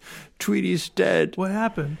and says, Tweety's dead. What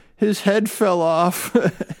happened? His head fell off.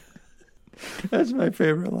 That's my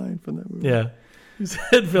favorite line from that movie. Yeah. His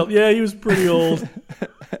head fell. Yeah, he was pretty old.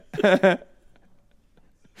 I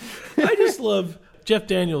just love Jeff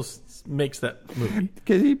Daniels makes that movie.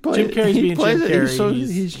 Because he plays, Jim Carrey's he being plays Jim it. Carrey.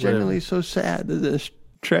 He's genuinely so sad that this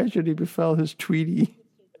tragedy befell his Tweety.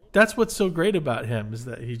 That's what's so great about him is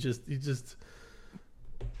that he just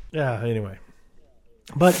yeah, anyway.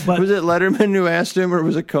 But Was it Letterman who asked him, or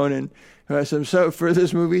was it Conan who asked him, so for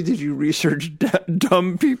this movie, did you research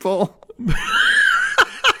dumb people?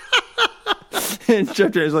 And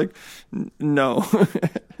Jeff Daniels like, no.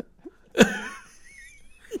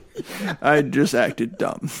 I just acted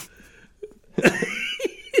dumb.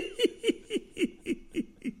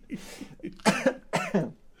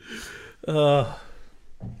 Yeah.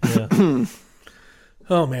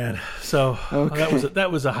 Oh man. So Okay.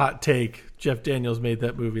 that was a hot take. Jeff Daniels made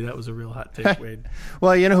that movie. That was a real hot take, Wade.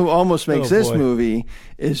 Well, you know who almost makes Oh, this boy. movie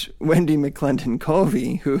is Wendy McClendon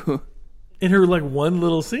Covey, who In her like one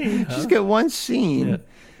little scene. Huh? she's got one scene. Yeah.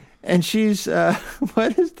 And she's,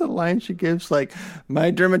 what is the line she gives? Like,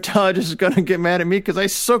 my dermatologist is going to get mad at me because I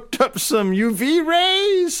soaked up some UV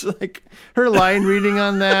rays. Like, her line reading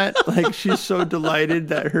on that, like, she's so delighted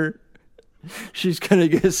that she's going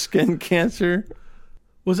to get skin cancer.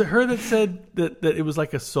 Was it her that said that it was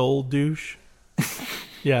like a soul douche?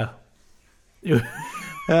 Yeah.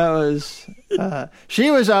 That was,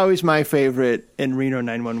 she was always my favorite in Reno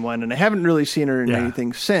 911, and I haven't really seen her in Yeah.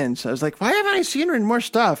 anything since. I was like, why haven't I seen her in more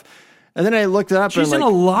stuff? And then I looked it up She's and in a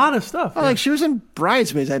lot of stuff. oh, like she was in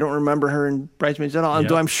Bridesmaids. I don't remember her in Bridesmaids at all. Yeah.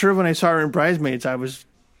 Though I'm sure when I saw her in Bridesmaids, I was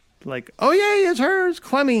like, oh yeah, it's her, it's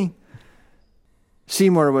Clemmy.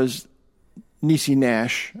 Seymour was Niecy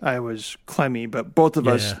Nash. I was Clemmy, but both of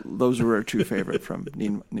us, Yeah. those were our two favorite from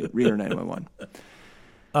Reno 911.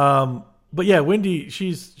 But yeah, Wendy,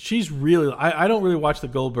 she's really. I don't really watch the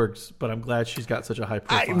Goldbergs, but I'm glad she's got such a high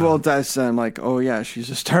profile. Well, that's I'm like, oh yeah, she's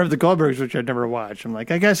a star of the Goldbergs, which I'd never watched. I'm like,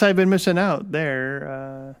 I guess I've been missing out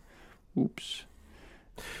there. Oops.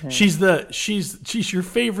 she's your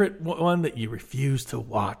favorite one that you refuse to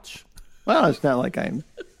watch. Well, it's not like I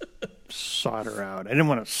sought her out. I didn't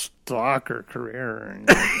want to stalk her career and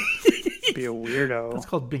be a weirdo. It's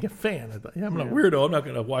called being a fan. I thought, I'm not a weirdo. I'm not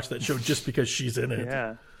going to watch that show just because she's in it.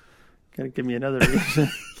 Yeah. Gotta give me another reason.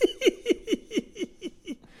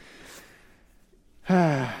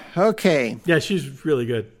 Okay. Yeah, she's really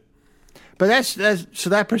good. But that's so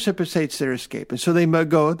that precipitates their escape. And so they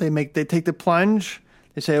take the plunge.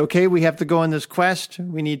 They say, okay, we have to go on this quest.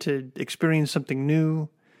 We need to experience something new.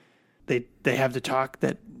 They have the talk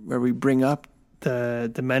where we bring up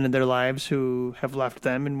the men in their lives who have left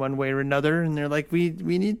them in one way or another, and they're like, we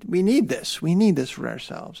need this. We need this for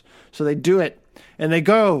ourselves. So they do it, and they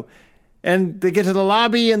go, and they get to the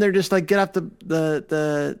lobby, and they're just like, get off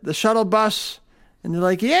the shuttle bus, and they're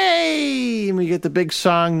like, yay! And we get the big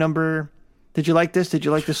song number. Did you like this? Did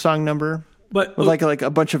you like the song number? But With like a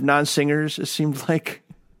bunch of non-singers, it seemed like.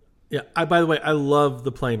 yeah, by the way, I love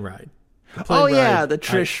the plane ride. The plane Oh, ride, yeah, the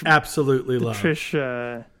Trish- I absolutely love.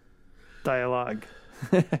 Trish dialogue.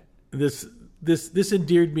 This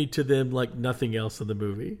endeared me to them like nothing else in the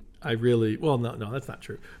movie. I really, well, no, that's not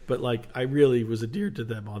true. But like, I really was endeared to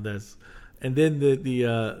them on this. And then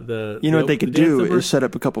the You know what they could do number, is set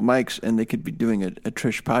up a couple mics, and they could be doing a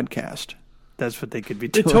Trish podcast. That's what they could be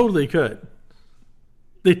They doing. totally could.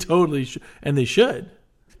 They totally should, and they should.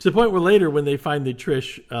 To the point where later, when they find the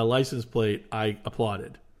Trish license plate, I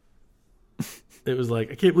applauded. It was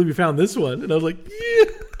like, I can't believe you found this one, and I was like, yeah.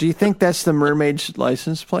 Do you think that's the mermaid's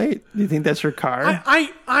license plate? Do you think that's her car?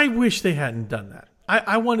 I wish they hadn't done that.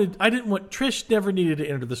 I didn't want Trish never needed to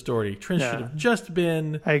enter the story. Trish Yeah. should have just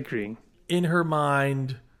been I agree. in her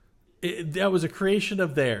mind. That was a creation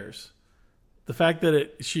of theirs. The fact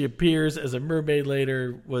that she appears as a mermaid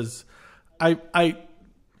later was,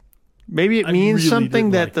 Maybe it I means really something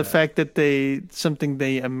didn't that like the that. fact that something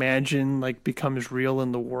they imagine like becomes real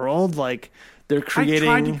in the world. Like they're I creating.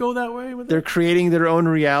 tried to go that way with They're it. creating their own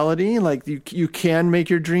reality. Like you can make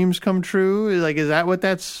your dreams come true. Like, is that what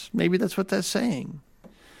maybe that's what that's saying?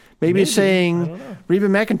 Maybe it's I saying don't know. Reba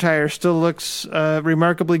McEntire still looks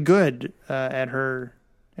remarkably good at her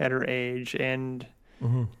age, and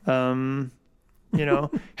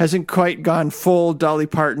hasn't quite gone full Dolly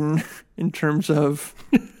Parton in terms of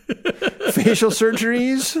facial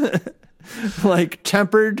surgeries. Like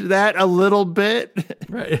tempered that a little bit.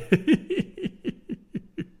 Right.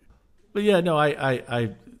 But yeah, no,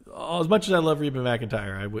 I as much as I love Reba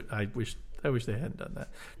McEntire, I wish they hadn't done that.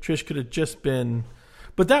 Trish could have just been,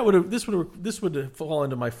 But this would have fall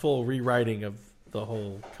into my full rewriting of the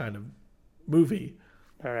whole kind of movie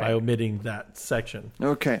by omitting that section.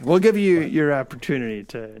 Okay, we'll give you your opportunity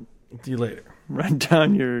to See you later. run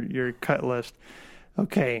down your cut list.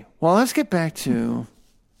 Okay, well, let's get back to,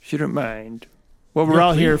 if you don't mind, what we're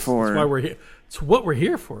all here for. That's why we're here. It's what we're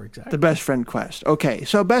here for, exactly. The best friend quest. Okay,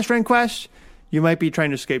 so best friend quest, you might be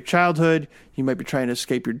trying to escape childhood. You might be trying to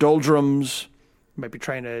escape your doldrums. You might be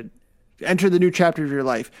trying to enter the new chapter of your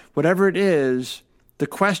life. Whatever it is, the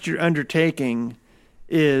quest you're undertaking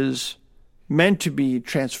is meant to be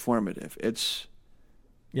transformative. It's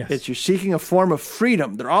you're seeking a form of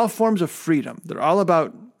freedom. They're all forms of freedom. They're all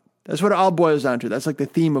about, that's what it all boils down to. That's like the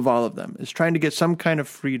theme of all of them, is trying to get some kind of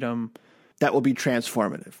freedom that will be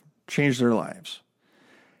transformative, change their lives.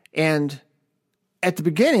 And at the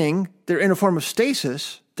beginning, they're in a form of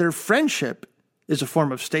stasis. Their friendship is a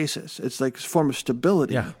form of stasis. It's like a form of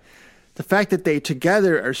stability. Yeah. The fact that they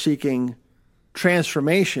together are seeking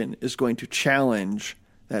transformation is going to challenge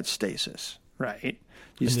that stasis, right?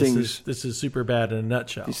 These things. This is super bad in a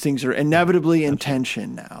nutshell. These things are inevitably in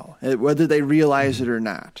tension now, whether they realize it or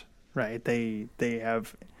not, right? They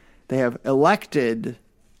have elected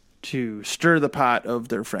to stir the pot of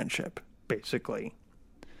their friendship, basically.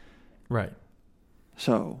 Right.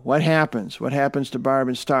 So what happens? What happens to Barb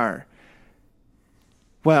and Star?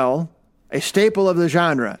 Well, a staple of the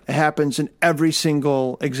genre. It happens in every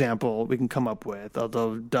single example we can come up with,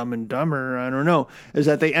 although Dumb and Dumber, I don't know, is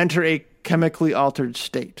that they enter a chemically altered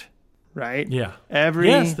state, right? Yeah.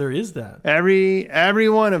 Yes, there is that. Every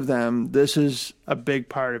one of them, this is a big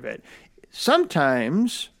part of it.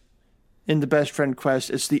 Sometimes in the best friend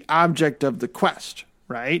quest, it's the object of the quest,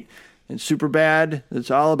 right? In Superbad,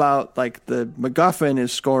 it's all about, like, the MacGuffin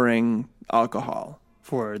is scoring alcohol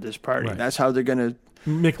for this party. Right. That's how they're going to...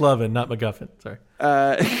 McLovin, not MacGuffin. Sorry.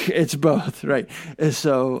 It's both, right?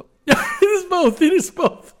 So... It is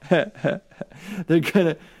both.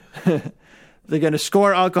 They're gonna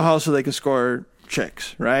score alcohol so they can score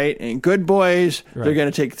chicks, right? And Good Boys, they're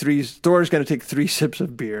gonna take Thor's gonna take 3 sips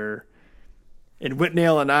of beer. And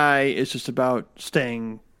Whitnail and I is just about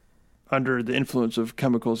staying under the influence of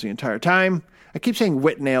chemicals the entire time. I keep saying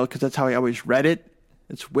Whitnail because that's how I always read it.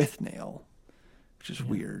 It's Withnail, which is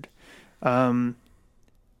weird.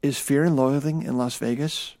 Is Fear and Loathing in Las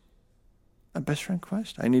Vegas a best friend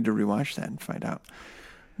quest? I need to rewatch that and find out.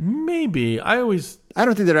 Maybe. I don't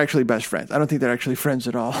think they're actually best friends. I don't think they're actually friends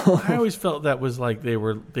at all. I always felt that was like they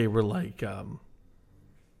were like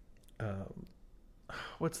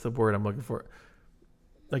what's the word I'm looking for?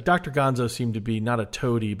 Like Dr. Gonzo seemed to be not a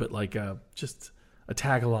toady, but like just a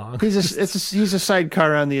tag along. He's a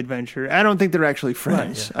sidecar on the adventure. I don't think they're actually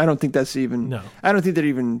friends. Right, yeah. I don't think that's even. No. I don't think they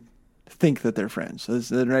even think that they're friends.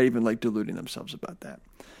 They're not even like deluding themselves about that.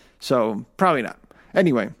 So probably not.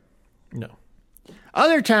 Anyway. No.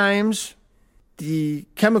 Other times, the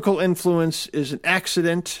chemical influence is an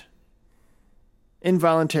accident,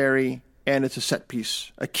 involuntary, and it's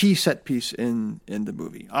a key set piece in the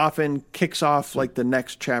movie. Often kicks off like the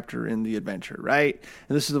next chapter in the adventure, right?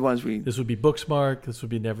 And this is the ones This would be Booksmart. This would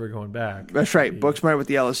be Never Going Back. That's right. Booksmart with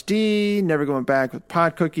the LSD, Never Going Back with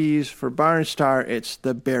pot cookies. For Bar and Star, it's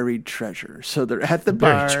the buried treasure. So they're at the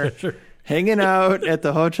bar, hanging out at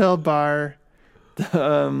the hotel bar.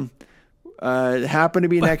 Happen to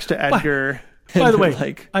be next to Edgar. By the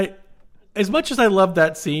way, as much as I love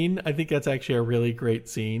that scene, I think that's actually a really great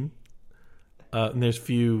scene. And there's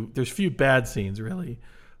few bad scenes really,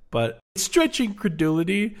 but it's stretching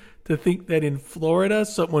credulity to think that in Florida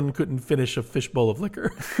someone couldn't finish a fishbowl of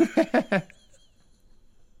liquor.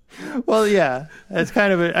 Well, yeah, that's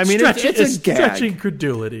kind of I mean, it's a gag. Stretching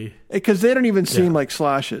credulity because they don't even seem like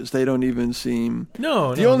sloshes. They don't even seem.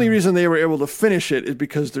 No. The only reason they were able to finish it is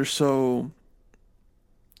because they're so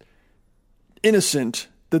innocent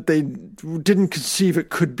that they didn't conceive it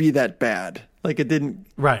could be that bad. Like it didn't.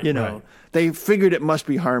 Right. Right. They figured it must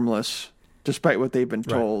be harmless, despite what they've been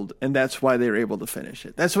told, and that's why they were able to finish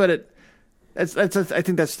it. That's what it. That's I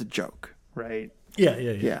think that's the joke, right?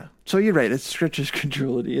 Yeah. So you're right. It stretches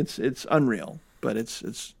credulity. It's unreal, but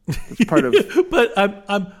it's part of. But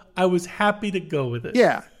I was happy to go with it.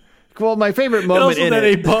 Yeah. Well, my favorite moment also in that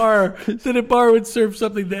it. a bar would serve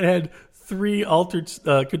something that had 3 altered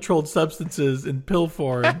controlled substances in pill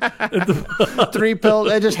form. 3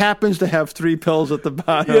 pills. It just happens to have 3 pills at the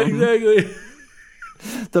bottom. Yeah, exactly.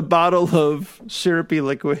 The bottle of syrupy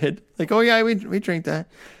liquid. Like, oh yeah, we drink that.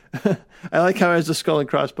 I like how it has the skull and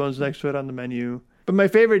crossbones next to it on the menu. But my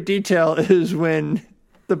favorite detail is when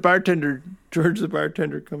George the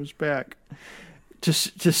bartender comes back to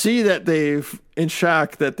see that in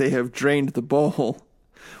shock that they have drained the bowl.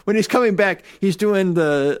 When he's coming back, he's doing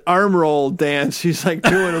the arm roll dance. He's like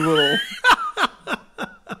doing a little,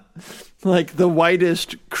 like the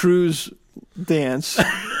whitest cruise dance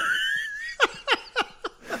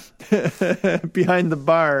behind the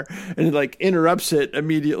bar, and it like interrupts it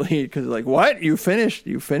immediately because like, what? You finished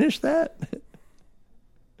that?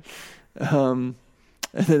 And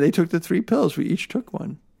then they took the 3 pills. We each took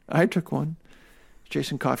one. I took one.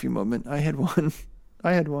 Jason Coffee moment. I had one.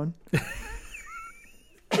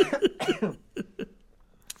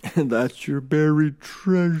 And that's your buried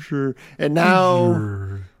treasure. And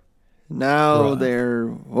now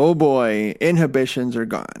they're, oh boy, inhibitions are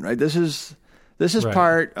gone, right? This is right.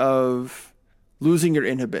 Part of losing your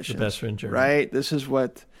inhibitions. The best friend journey. Right? This is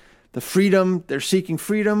what the freedom, they're seeking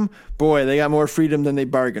freedom. Boy, they got more freedom than they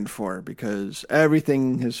bargained for because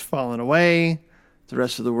everything has fallen away. The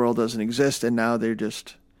rest of the world doesn't exist, and now they're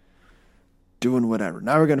just doing whatever.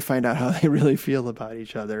 Now we're going to find out how they really feel about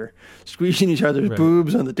each other. Squeezing each other's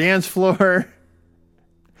boobs on the dance floor.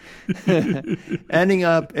 Ending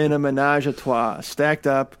up in a menage a trois. Stacked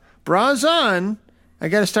up. Bras on. I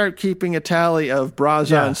got to start keeping a tally of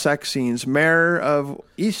bras on sex scenes. Mayor of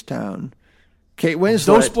Easttown. Kate Winslet.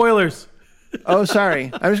 No spoilers. Oh, sorry.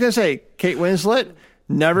 I was going to say, Kate Winslet,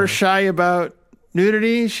 never shy about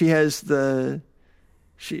nudity. She has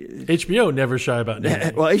HBO never shy about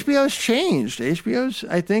nudity. Well, HBO's changed.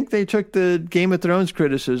 I think they took the Game of Thrones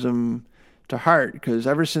criticism to heart because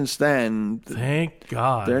ever since then, thank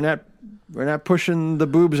God, we're not pushing the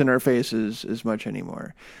boobs in our faces as much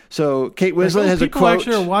anymore. So Kate Winslet has a quote. People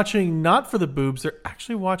actually are watching not for the boobs; they're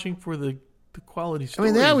actually watching for the quality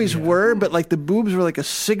stories. I mean, they always were, but like the boobs were like a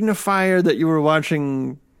signifier that you were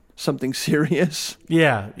watching something serious.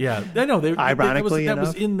 Yeah. I know. Ironically, that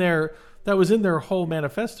was in their. That was in their whole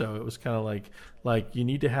manifesto. It was kind of like you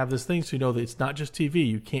need to have this thing so you know that it's not just TV.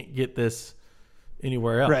 You can't get this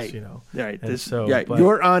anywhere else. Right. You know. Right. But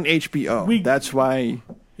you're on HBO. That's why.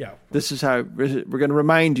 Yeah. This is how we're going to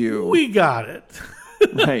remind you. We got it.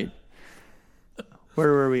 Right.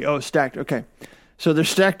 Where were we? Oh, stacked. Okay. So they're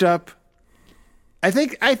stacked up. I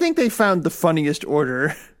think they found the funniest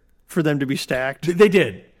order for them to be stacked. They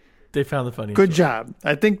did. They found the funniest. Good job.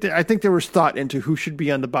 I think there was thought into who should be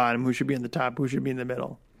on the bottom, who should be on the top, who should be in the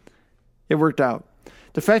middle. It worked out.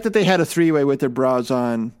 The fact that they had a 3-way with their bras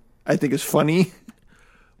on, I think, is funny.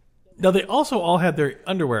 Now, they also all had their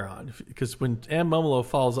underwear on because when Anne Mumolo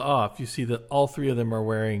falls off, you see that all 3 of them are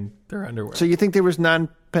wearing their underwear. So you think there was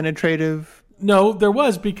non-penetrative? No, there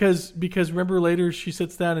was because remember later she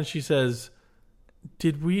sits down and she says,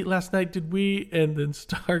 "Did we last night? Did we?" And then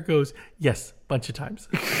Star goes, "Yes, bunch of times."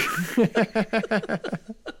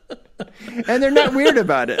 And they're not weird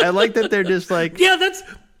about it. I like that they're just like, yeah, that's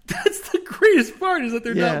the greatest part is that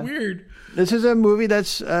they're not weird. This is a movie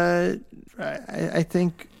that's I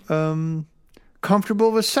think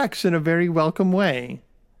comfortable with sex in a very welcome way.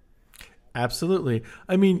 Absolutely.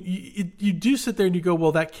 I mean, you do sit there and you go,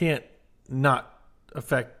 well, that can't not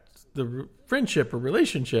affect the friendship or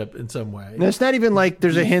relationship in some way. And it's not even like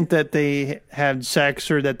there's a hint that they had sex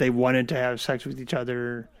or that they wanted to have sex with each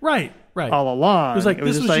other. Right. All along. It was like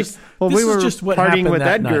we were just what partying with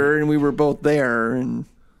Edgar night. and we were both there and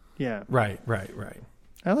yeah. Right.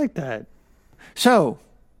 I like that. So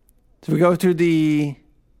we go through the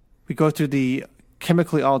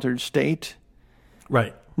chemically altered state.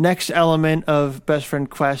 Right. Next element of Best Friend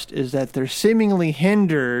Quest is that they're seemingly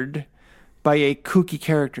hindered by a kooky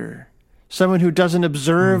character, someone who doesn't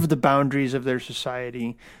observe the boundaries of their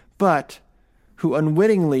society, but who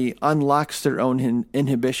unwittingly unlocks their own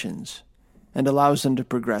inhibitions and allows them to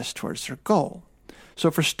progress towards their goal. So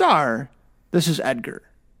for Star, this is Edgar.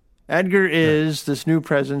 Edgar is this new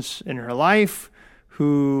presence in her life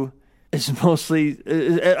who is mostly,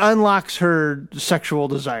 it unlocks her sexual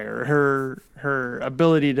desire, her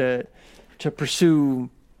ability to pursue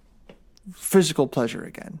physical pleasure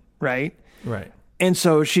again, right? Right. And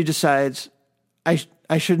so she decides, I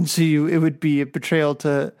shouldn't see you. It would be a betrayal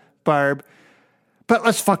to Barb. But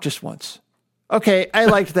let's fuck just once. Okay, I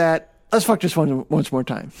liked that. Let's fuck just once more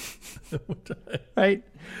time. Right?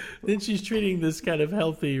 Then she's treating this kind of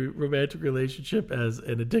healthy romantic relationship as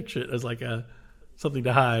an addiction, as like something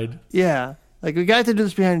to hide. Yeah. Like, we got to do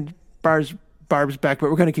this behind Barb's back, but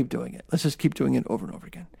we're going to keep doing it. Let's just keep doing it over and over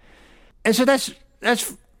again. And so that's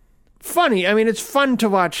funny. I mean, it's fun to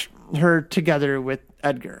watch her together with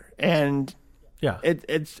Edgar. And yeah,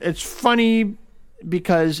 it's funny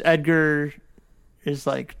because Edgar is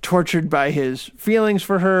like tortured by his feelings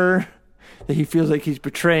for her, that he feels like he's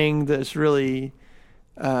betraying this really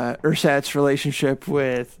ersatz relationship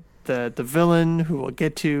with the villain, who we'll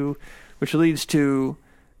get to, which leads to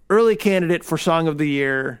early candidate for Song of the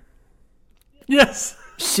Year. Yes.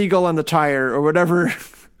 Seagull on the Tire or whatever.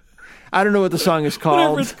 I don't know what the song is called.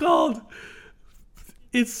 Whatever it's called.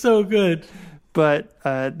 It's so good. But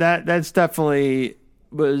that's definitely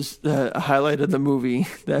was a highlight of the movie.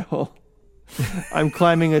 That whole I'm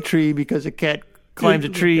climbing a tree because a cat climbed a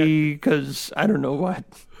tree because I don't know what.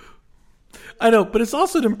 I know, but it's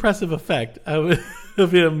also an impressive effect of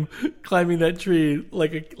him climbing that tree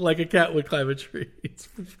like a cat would climb a tree. It's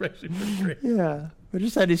especially great. Yeah, but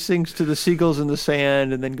just that he sings to the seagulls in the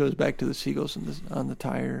sand and then goes back to the seagulls on the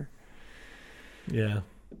tire. Yeah,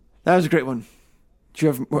 that was a great one. Do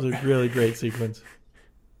you have more? It was a really great sequence.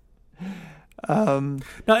 Now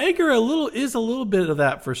Edgar is a little bit of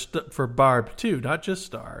that for Barb too, not just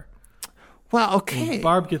Star. Well, okay. And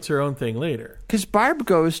Barb gets her own thing later because Barb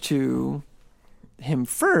goes to him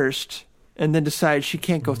first and then decides she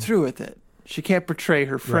can't go through with it. She can't betray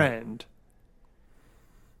her friend.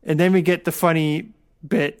 Right. And then we get the funny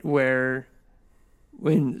bit where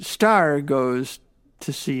when Star goes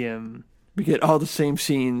to see him, we get all the same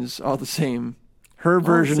scenes, all the same, her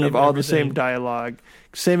version of all the same dialogue,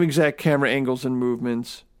 same exact camera angles and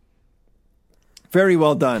movements. Very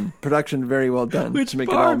well done. Production very well done to make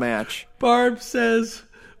it all match. Barb says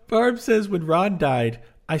when Ron died,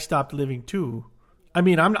 I stopped living too. I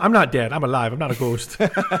mean, I'm not dead. I'm alive. I'm not a ghost.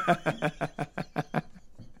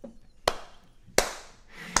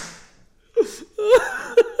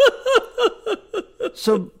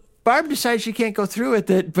 So Barb decides she can't go through with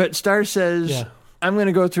it, but Star says, I'm going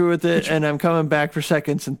to go through with it, and I'm coming back for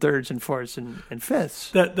seconds and thirds and fourths and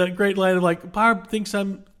fifths. That great line of like, Barb thinks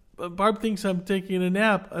I'm taking a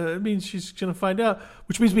nap. It means she's going to find out,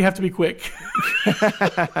 which means we have to be quick.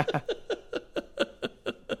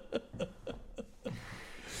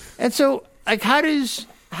 And so, like, how does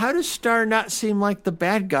Star not seem like the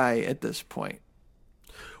bad guy at this point?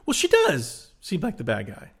 Well, she does seem like the bad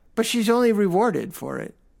guy, but she's only rewarded for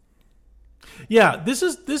it. Yeah, this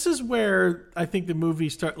is where I think the movie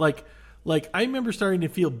start like I remember starting to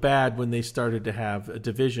feel bad when they started to have a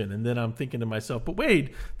division, and then I'm thinking to myself, but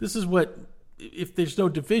wait, this is what if there's no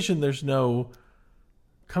division, there's no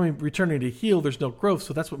returning to heel, there's no growth.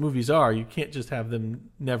 So that's what movies are. You can't just have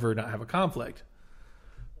them never not have a conflict.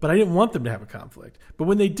 But I didn't want them to have a conflict. But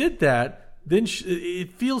when they did that, then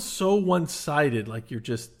it feels so one-sided. Like you're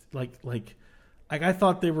just like I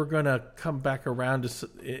thought they were gonna come back around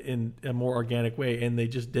in a more organic way, and they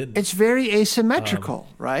just didn't. It's very asymmetrical,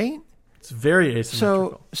 right? It's very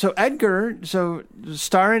asymmetrical. So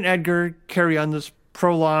Star and Edgar carry on this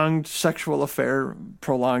prolonged sexual affair.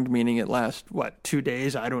 Prolonged meaning it lasts 2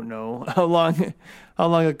 days? I don't know how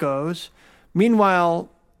long it goes. Meanwhile,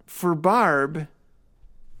 for Barb,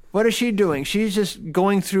 what is she doing? She's just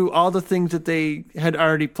going through all the things that they had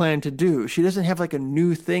already planned to do. She doesn't have like a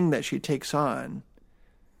new thing that she takes on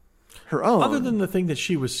her own. Other than the thing that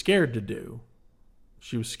she was scared to do.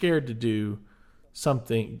 She was scared to do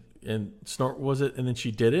something, and snort was it, and then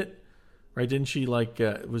she did it, right? Didn't she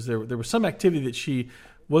there was some activity that she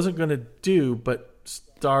wasn't going to do, but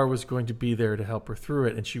Star was going to be there to help her through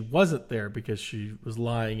it, and she wasn't there because she was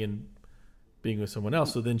lying and being with someone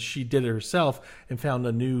else. So then she did it herself and found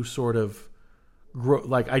a new sort of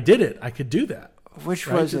I did it. I could do that. Which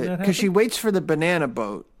was it? Because she waits for the banana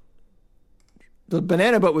boat. The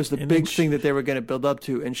banana boat was the big thing that they were going to build up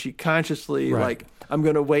to, and she consciously I'm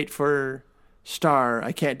going to wait for Star.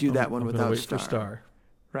 I can't do that one without wait Star. For Star.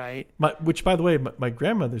 Right. Which, by the way, my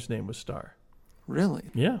grandmother's name was Star. Really?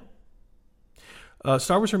 Yeah.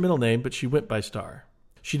 Star was her middle name, but she went by Star.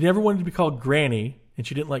 She never wanted to be called Granny, and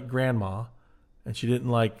she didn't like Grandma. And she didn't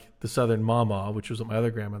like the Southern Mama, which was what my other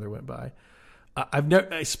grandmother went by. I've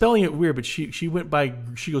never spelling it weird, but she went by.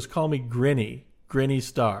 She goes, call me Grinny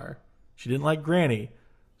Star. She didn't like Granny,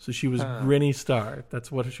 so she was Grinny Star.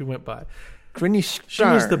 That's what she went by. Grinny Star. She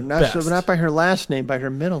was the best. So not by her last name, by her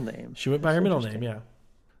middle name. She went by her middle name. Yeah,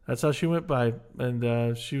 that's how she went by,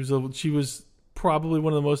 and she was probably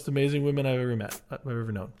one of the most amazing women I've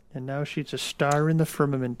ever known. And now she's a star in the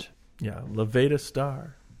firmament. Yeah, Levada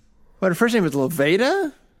Star. What, her first name was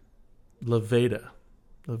Levada?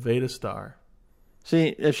 Levada Star.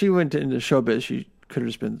 See, if she went into showbiz, she could have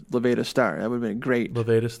just been Levada Star. That would have been great.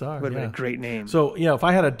 Levada Star. Would have been a great name. So, if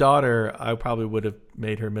I had a daughter, I probably would have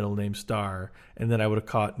made her middle name Star, and then I would have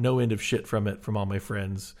caught no end of shit from it from all my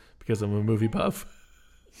friends because I'm a movie buff.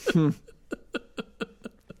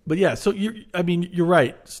 But yeah, so you're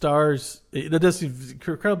right. Stars, that does seem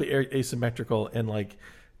incredibly asymmetrical, and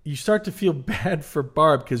you start to feel bad for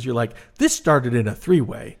Barb because you're like, this started in a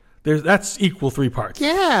 3-way. That's equal 3 parts.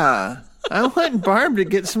 Yeah. I want Barb to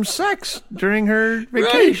get some sex during her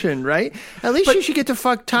vacation, right? At least she should get to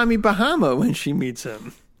fuck Tommy Bahama when she meets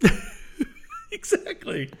him.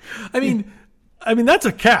 Exactly. I mean, that's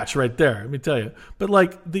a catch right there. Let me tell you. But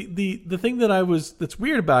like the thing that's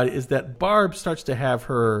weird about it is that Barb starts to have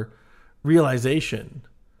her realization.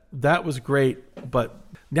 That was great, but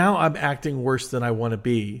now I'm acting worse than I want to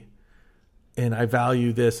be, and I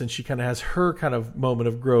value this. And she kind of has her kind of moment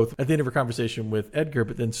of growth at the end of her conversation with Edgar.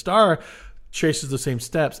 But then Star chases the same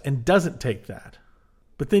steps and doesn't take that.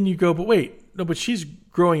 But then you go, but wait, no, but she's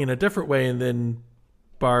growing in a different way, and then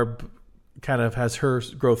Barb kind of has her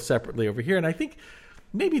growth separately over here. And I think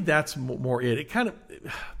maybe that's more it. It kind of,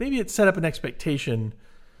 maybe it set up an expectation.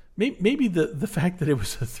 Maybe the fact that it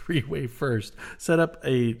was a 3-way first set up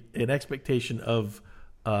an expectation of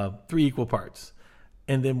 3 equal parts.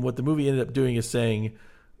 And then what the movie ended up doing is saying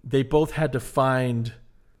they both had to find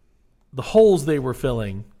the holes they were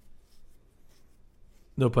filling.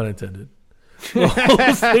 No pun intended. The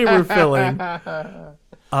holes they were filling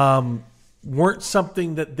weren't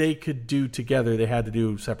something that they could do together. They had to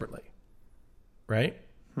do separately, right?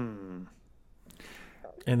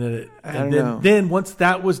 And then once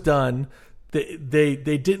that was done, they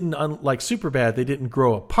didn't, like Superbad, they didn't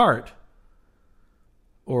grow apart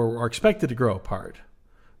or are expected to grow apart,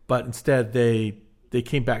 but instead they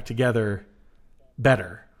came back together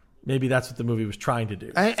better. Maybe that's what the movie was trying to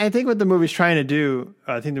do. I think what the movie's trying to do,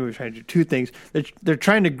 trying to do 2 things.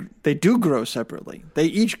 They do grow separately. They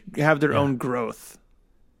each have their own growth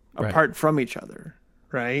apart from each other,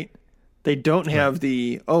 right? They don't have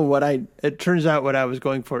it turns out what I was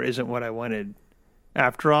going for isn't what I wanted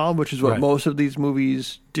after all, which is what most of these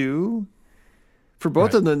movies do. For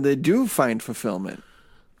both of them, they do find fulfillment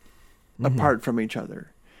apart from each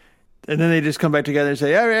other. And then they just come back together and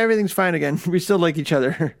say, everything's fine again. We still like each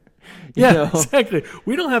other. You know? Exactly.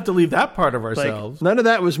 We don't have to leave that part of ourselves. Like, none of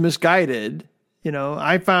that was misguided. You know,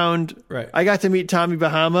 I found, I got to meet Tommy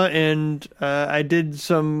Bahama, and I did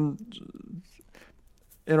some,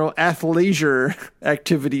 athleisure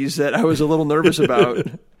activities that I was a little nervous about.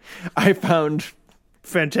 I found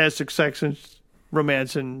fantastic sex and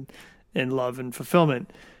romance and love and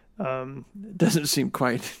fulfillment. It doesn't seem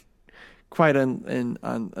quite on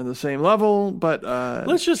the same level, but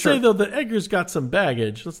let's just say though that Edgar's got some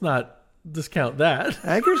baggage. Let's not discount that.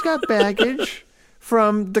 Edgar's got baggage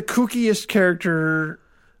from the kookiest character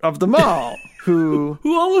of them all, who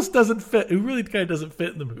almost doesn't fit, who really kind of doesn't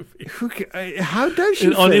fit in the movie. How does she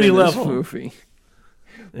fit on any in level? This movie?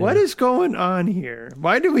 Yeah. What is going on here?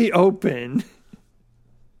 Why do we open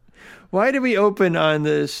on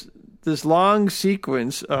this long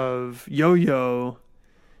sequence of Yo-Yo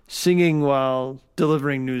singing while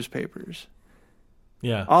delivering newspapers?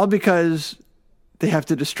 Yeah. All because they have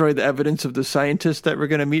to destroy the evidence of the scientists that we're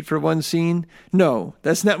going to meet for one scene? No,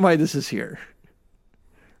 that's not why this is here.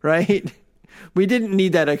 Right? We didn't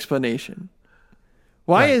need that explanation.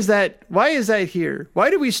 Why is that here? Why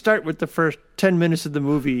do we start with the first 10 minutes of the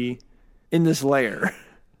movie in this lair?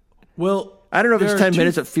 Well, I don't know if it's 10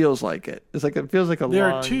 minutes. It feels like it. It feels like a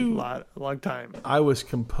long time. I was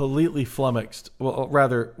completely flummoxed. I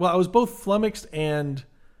was both flummoxed and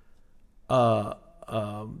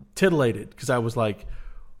titillated, because I was like,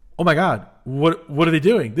 "Oh my God, what are they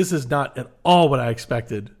doing? This is not at all what I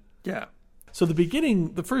expected." Yeah. So the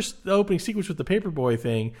opening sequence with the paperboy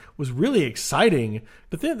thing was really exciting,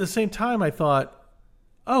 but then at the same time, I thought,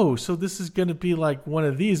 "Oh, so this is going to be like one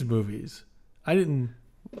of these movies." I didn't.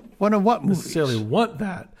 One of what movies? Necessarily want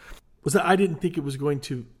that. Was that I didn't think it was going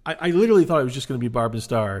to. I literally thought it was just going to be Barb and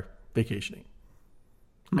Star vacationing.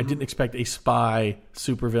 Mm-hmm. I didn't expect a spy,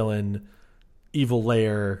 supervillain, evil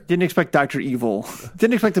lair. Didn't expect Dr. Evil.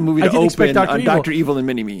 Didn't expect the movie to open on Dr. Evil and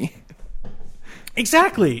Mini-Me.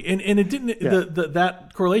 Exactly, and it didn't. Yeah.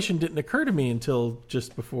 That correlation didn't occur to me until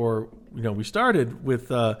just before we started with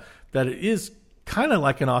that. It is kind of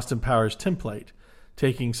like an Austin Powers template,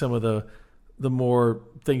 taking some of the more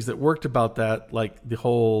things that worked about that, like the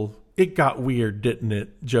whole "it got weird, didn't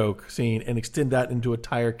it" joke scene, and extend that into a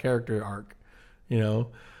entire character arc.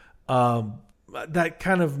 That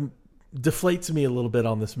kind of deflates me a little bit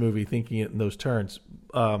on this movie, thinking it in those terms.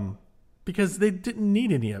 Because they didn't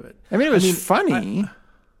need any of it. I mean, it was funny.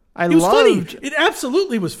 It was funny. It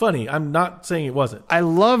absolutely was funny. I'm not saying it wasn't. I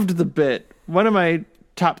loved the bit. One of my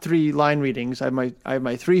top 3 line readings. I have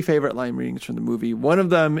my 3 favorite line readings from the movie. One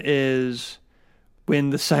of them is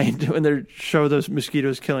when they show those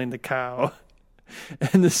mosquitoes killing the cow,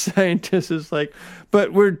 and the scientist is like,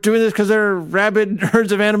 "But we're doing this because there are rabid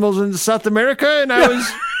herds of animals in South America," and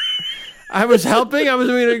I was helping. I was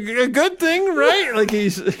doing a good thing, right? Like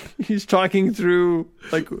he's talking through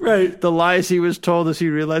like the lies he was told as he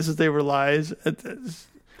realizes they were lies. It's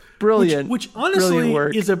brilliant. Which honestly brilliant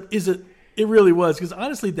work. It really was, because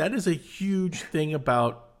honestly that is a huge thing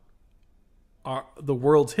about the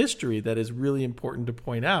world's history that is really important to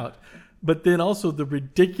point out. But then also the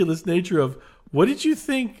ridiculous nature of, what did you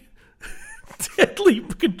think deadly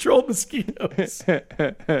control mosquitoes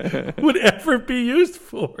would ever be used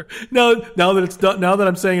for? Now that it's done, now that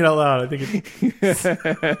I'm saying it out loud, I think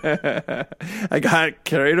I got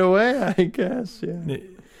carried away, I guess. Yeah.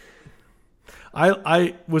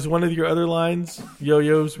 I was one of your other lines,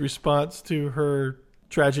 Yo-Yo's response to her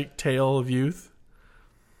tragic tale of youth.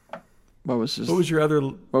 What was your other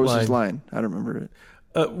line? What was his line? I don't remember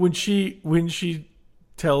it. When she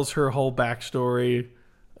tells her whole backstory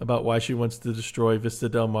about why she wants to destroy Vista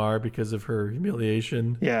Del Mar because of her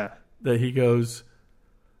humiliation. Yeah. That he goes,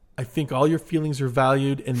 I think all your feelings are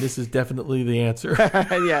valued, and this is definitely the answer.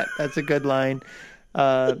 Yeah, that's a good line.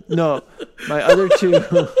 No, my other two...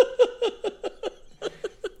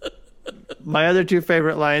 My other two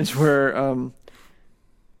favorite lines were,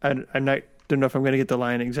 don't know if I'm going to get the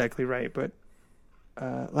line exactly right, but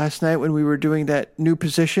last night when we were doing that new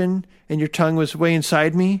position and your tongue was way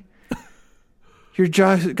inside me, your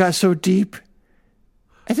jaw got so deep,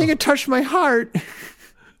 I think it touched my heart.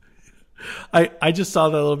 I just saw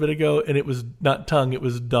that a little bit ago, and it was not tongue, it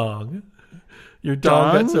was dong. Your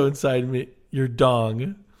dong got so inside me. Your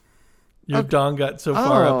dong. Your dong got so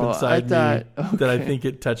far up inside me that I think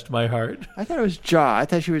it touched my heart. I thought it was jaw. I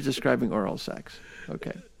thought she was describing oral sex.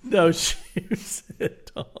 Okay. No, she said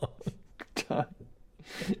dong.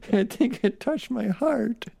 I think it touched my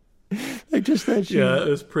heart. Like just that. Yeah, it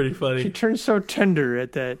was pretty funny. She turned so tender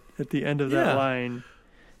at the end of that line.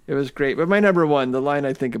 It was great. But my number one, the line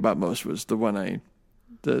I think about most was the one I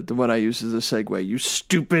use as a segue. You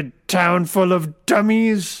stupid town full of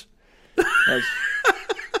dummies.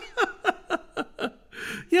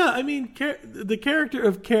 Yeah, I mean, the character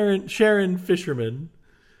of Sharon Fisherman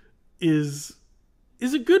is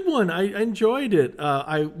a good one. I enjoyed it.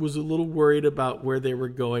 I was a little worried about where they were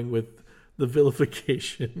going with the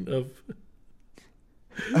vilification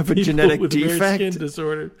of a genetic with defect, skin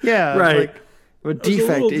disorder. Yeah, right. Like a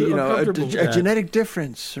defect, a genetic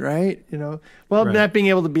difference, right? Not being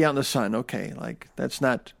able to be out in the sun. Okay, like that's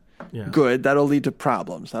not good. That'll lead to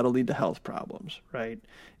problems. That'll lead to health problems, right?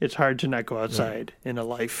 It's hard to not go outside in a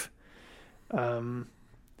life. I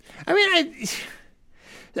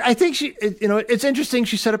think she, it's interesting.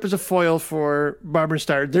 She's set up as a foil for Barb and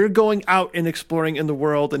Star. They're going out and exploring in the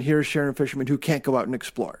world, and here's Sharon Fisherman who can't go out and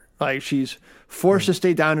explore. Like she's forced to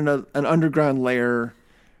stay down in an underground lair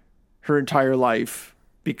her entire life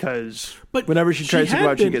because whenever she tries to go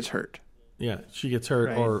out, she gets hurt. Yeah, she gets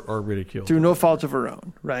hurt or ridiculed. Through no fault of her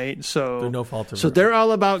own, right? So, through no fault of her own. So they're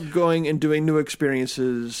all about going and doing new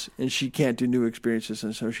experiences, and she can't do new experiences,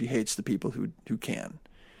 and so she hates the people who can.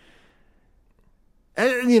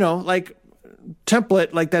 And, like,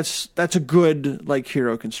 template, like, that's a good, like,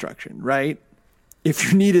 hero construction, right?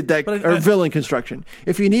 If you needed that, villain construction.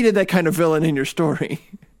 If you needed that kind of villain in your story.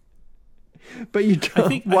 But you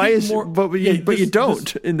don't. But you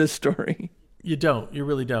don't in this story. You don't. You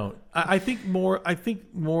really don't. I think more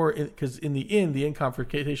because in the end, the end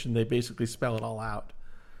confrontation, they basically spell it all out,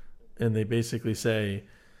 and they basically say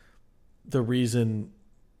the reason,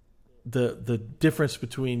 the difference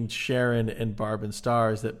between Sharon and Barb and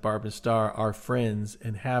Star is that Barb and Star are friends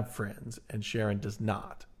and have friends, and Sharon does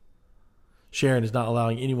not. Sharon is not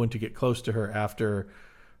allowing anyone to get close to her after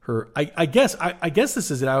her. I guess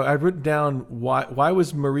this is it. I've written down why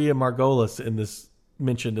was Maria Margolis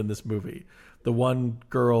mentioned in this movie? The one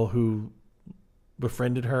girl who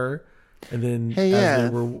befriended her, and then as they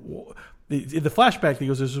were the flashback, he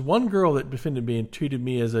goes, "There's one girl that befriended me and treated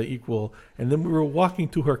me as an equal, and then we were walking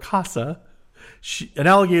to her casa. An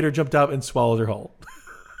alligator jumped out and swallowed her whole."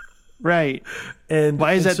 Right. And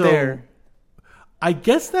why is that there? I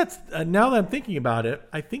guess that's now that I'm thinking about it,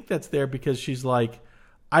 I think that's there because she's like,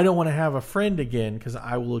 I don't want to have a friend again because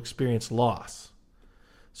I will experience loss.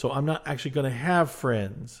 So I'm not actually going to have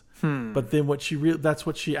friends. But then that's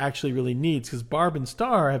what she actually really needs, because Barb and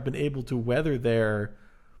Star have been able to weather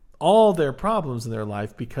all their problems in their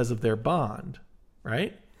life because of their bond,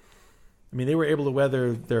 right? I mean, they were able to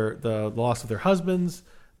weather the loss of their husbands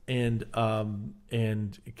and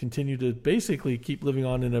continue to basically keep living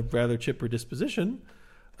on in a rather chipper disposition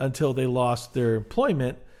until they lost their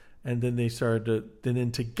employment, and then they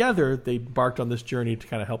then together they embarked on this journey to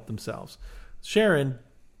kind of help themselves. Sharon,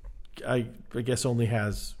 I guess, only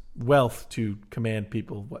has wealth to command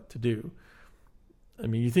people what to do. I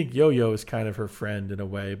mean, you think Yo-Yo is kind of her friend in a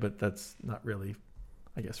way, but that's not really,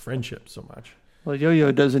 I guess, friendship so much. Well,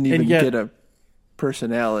 Yo-Yo doesn't even yet, get a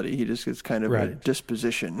personality. He just gets kind of a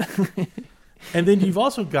disposition. And then you've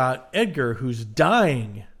also got Edgar, who's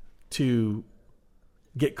dying to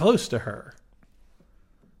get close to her,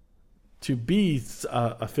 to be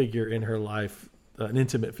a figure in her life, an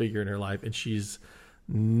intimate figure in her life, and she's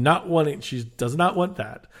not wanting. She does not want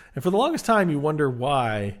that. And for the longest time, you wonder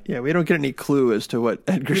why. Yeah, we don't get any clue as to what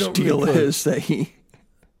Edgar's deal is. That he,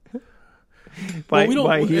 why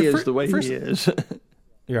he is the way he is.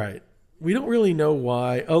 Right. We don't really know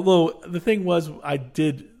why. Although the thing was, I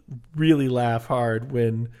did really laugh hard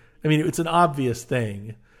when. I mean, it's an obvious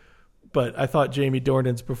thing, but I thought Jamie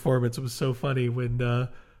Dornan's performance was so funny when.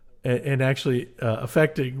 And actually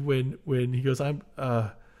affecting when he goes, "I'm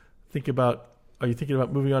thinking about. Are you thinking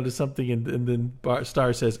about moving on to something?" And then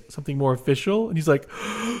Star says something more official, and he's like,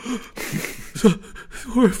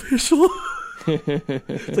 "More official."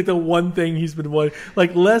 It's like the one thing he's been wanting,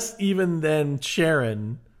 like less even than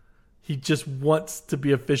Sharon. He just wants to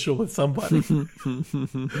be official with somebody,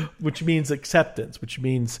 which means acceptance, which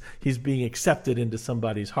means he's being accepted into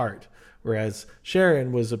somebody's heart. Whereas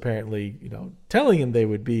Sharon was apparently, telling him they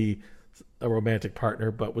would be a romantic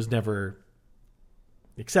partner, but was never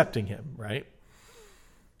accepting him, right?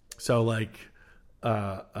 So, like,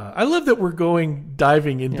 I love that we're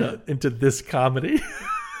diving into this comedy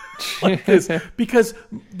like this, because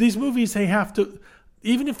these movies, they have to,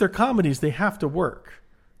 even if they're comedies, they have to work.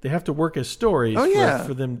 They have to work as stories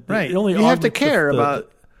for them. Right. It only you have to care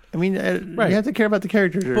about. Right. You have to care about the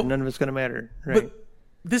characters, or none of it's going to matter. Right. But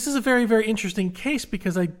this is a very, very interesting case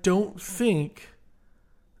because I don't think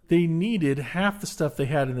they needed half the stuff they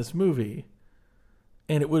had in this movie,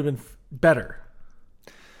 and it would have been better.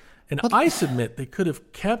 And I submit they could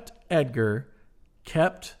have kept Edgar,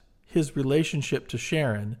 kept his relationship to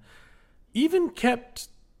Sharon, even kept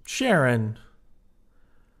Sharon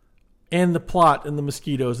and the plot and the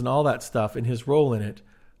mosquitoes and all that stuff and his role in it.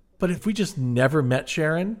 But if we just never met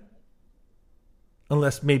Sharon,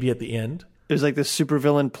 unless maybe at the end. There's like this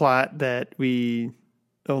supervillain plot that we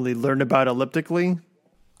only learn about elliptically.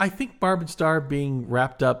 I think Barb and Star being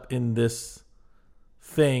wrapped up in this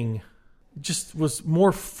thing just was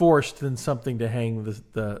more forced than something to hang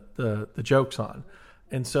the jokes on.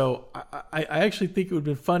 And so I actually think it would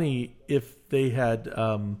have been funny if they had,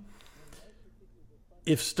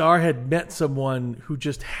 if Star had met someone who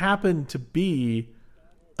just happened to be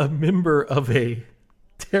a member of a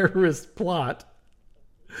terrorist plot,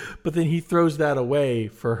 but then he throws that away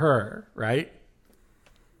for her, right?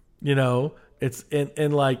 It's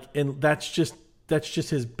and that's just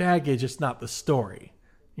his baggage. It's not the story.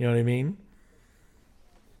 You know what I mean?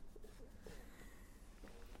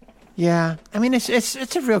 Yeah, I mean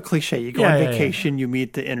it's a real cliche. You go on vacation, you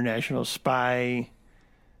meet the international spy.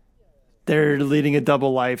 They're leading a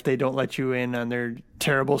double life. They don't let you in on their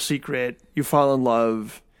terrible secret. You fall in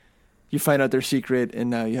love. You find out their secret, and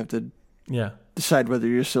now you have to decide whether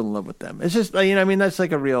you're still in love with them. It's just, that's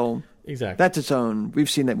like a real... Exactly. That's its own... We've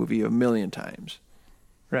seen that movie a million times,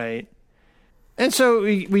 right? And so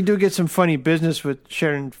we do get some funny business with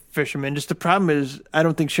Sharon Fisherman. Just the problem is, I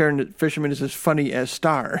don't think Sharon Fisherman is as funny as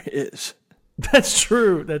Star is. That's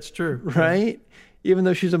true. Right? Even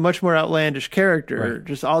though she's a much more outlandish character,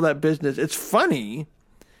 just all that business. It's funny,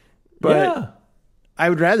 but I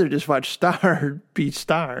would rather just watch Star be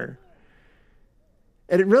Star.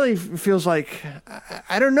 And it really feels like,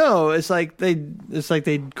 I don't know. It's like they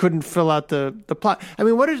couldn't fill out the plot. I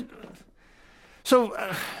mean,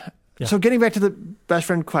 so getting back to the best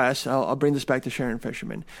friend quest, I'll bring this back to Sharon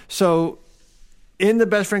Fisherman. So in the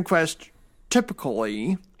best friend quest,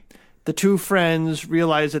 typically the two friends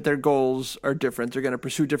realize that their goals are different. They're going to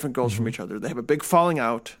pursue different goals from each other. They have a big falling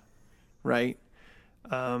out, right?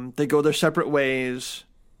 They go their separate ways.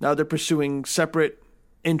 Now they're pursuing separate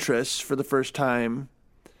interests for the first time.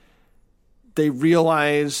 They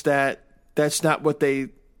realize that that's not what they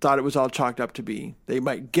thought it was all chalked up to be. They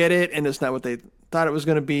might get it, and it's not what they thought it was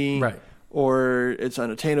going to be, or it's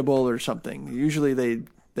unattainable or something. Usually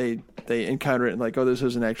they encounter it and like, oh, this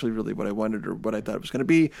isn't actually really what I wanted or what I thought it was going to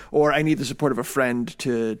be, or I need the support of a friend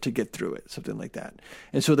to get through it, something like that.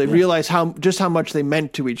 And so they realize how much they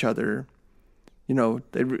meant to each other.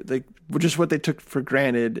 They were just what they took for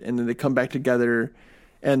granted, and then they come back together,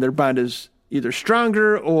 and their bond is either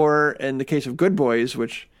stronger or, in the case of Good Boys,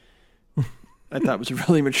 which I thought was a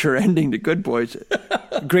really mature ending to Good Boys,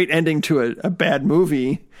 great ending to a bad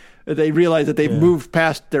movie. They realize that they've moved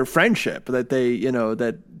past their friendship, that they,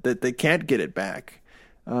 that they can't get it back,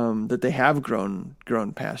 that they have grown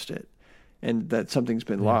past it. and that something's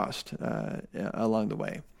been lost along the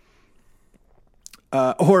way.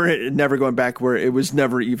 Or it never going back where it was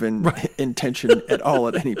never even in tension at all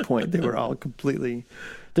at any point. They were all completely,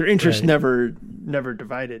 their interests never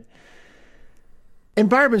divided. And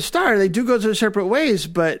Barb and Star, they do go their separate ways,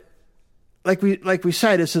 but like we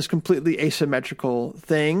said, it's this completely asymmetrical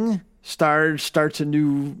thing. Star starts a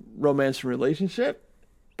new romance and relationship.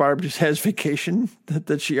 Barb just has vacation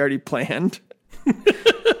that she already planned.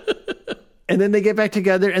 And then they get back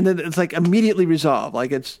together, and then it's like immediately resolved.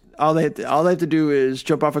 Like it's all they have to do is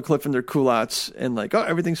jump off a cliff in their culottes, and like, oh,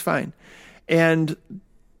 everything's fine. And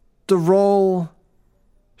the role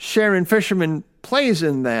Sharon Fisherman plays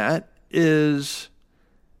in that is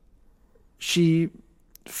she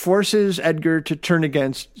forces Edgar to turn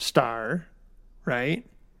against Star, right?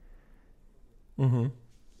 Mm-hmm.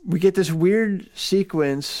 We get this weird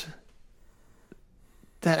sequence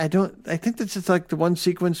that I think that's just like the one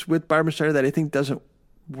sequence with Barb and Star that I think doesn't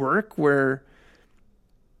work, where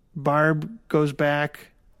Barb goes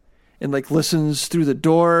back and like listens through the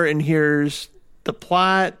door and hears the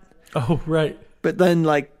plot. Oh, right. But then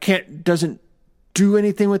like doesn't do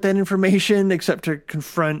anything with that information except to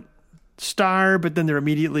confront Star, but then they're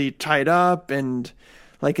immediately tied up, and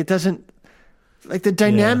like it doesn't, like the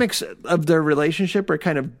dynamics of their relationship are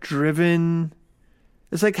kind of driven.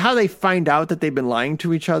 It's like how they find out that they've been lying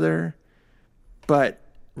to each other, but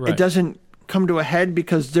it doesn't come to a head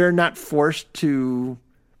because they're not forced to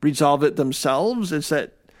resolve it themselves. It's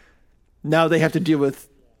that now they have to deal with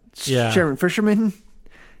Sharon Fisherman,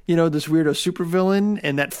 this weirdo supervillain,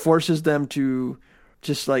 and that forces them to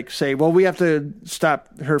just like say, well, we have to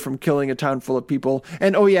stop her from killing a town full of people.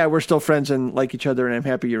 And, oh yeah, we're still friends and like each other, and I'm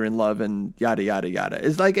happy you're in love, and yada, yada, yada.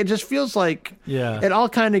 It's like, it just feels like it all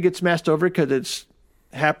kind of gets masked over because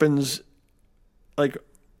happens like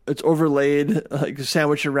it's overlaid, like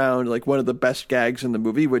sandwiched around like one of the best gags in the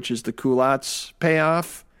movie, which is the culottes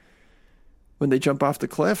payoff when they jump off the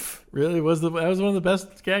cliff. Really? That was one of the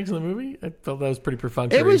best gags in the movie? I felt that was pretty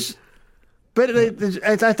perfunctory. It was, but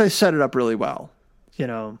I thought they set it up really well.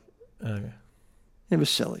 Okay. It was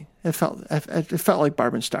silly. It felt like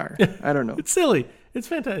Barb and Star. I don't know. It's silly. It's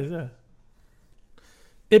fantastic. Yeah.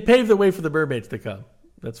 It paved the way for the mermaids to come.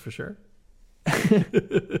 That's for sure.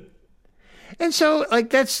 And so like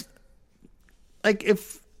that's like,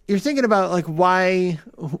 if you're thinking about like why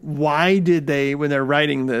did they, when they're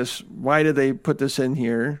writing this, why did they put this in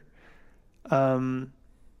here,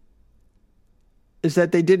 is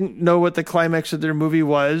that they didn't know what the climax of their movie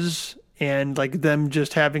was, and like them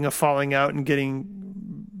just having a falling out and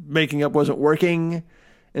making up wasn't working,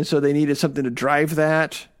 and so they needed something to drive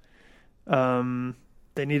that.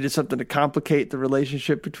 They needed something to complicate the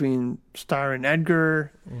relationship between Star and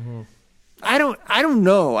Edgar. Mm-hmm. I don't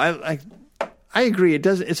know. I agree.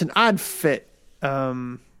 It's an odd fit.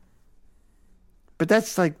 But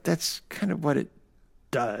that's kind of what it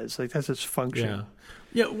does. Like that's its function.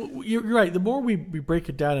 Yeah. You're right. The more we break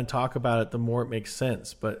it down and talk about it, the more it makes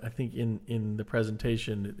sense. But I think in the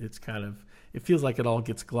presentation, it's kind of, it feels like it all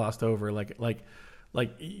gets glossed over. Like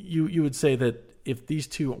you would say that if these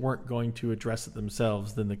two weren't going to address it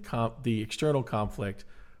themselves, then the external conflict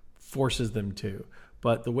forces them to.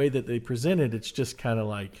 But the way that they present it, it's just kind of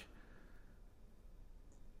like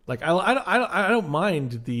I don't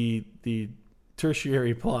mind the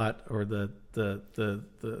tertiary plot or the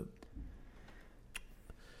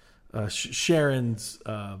Sharon's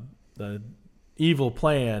the evil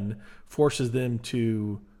plan forces them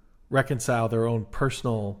to reconcile their own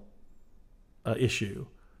personal issue.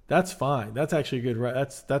 That's fine. That's actually good.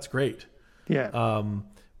 That's great. Yeah.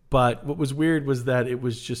 But what was weird was that it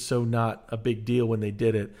was just so not a big deal when they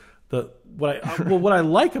did it. What I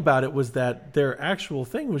like about it was that their actual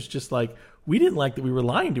thing was just like, we didn't like that we were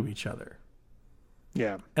lying to each other.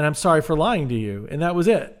 Yeah. And I'm sorry for lying to you. And that was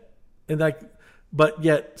it. And but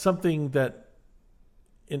yet something that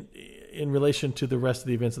in relation to the rest of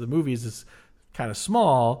the events of the movies is kind of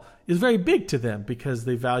small is very big to them because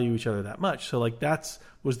they value each other that much. So like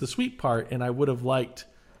was the sweet part. And I would have liked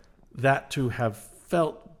that to have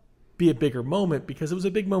be a bigger moment because it was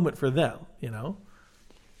a big moment for them,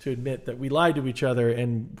 to admit that we lied to each other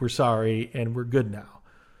and we're sorry and we're good now,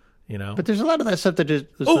 But there's a lot of that stuff that is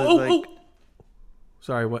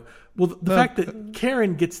Sorry, what? Well, the fact that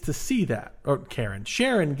Sharon gets to see that,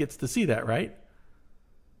 right?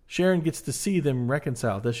 Sharon gets to see them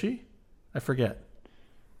reconcile, does she? I forget.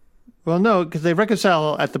 Well, no, because they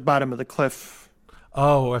reconcile at the bottom of the cliff.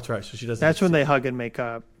 Oh, that's right. So she doesn't. That's when they hug and make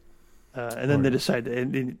up. And then they decide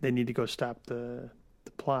they need to go stop the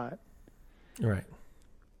plot. Right.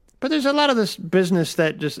 But there's a lot of this business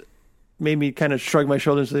that just made me kind of shrug my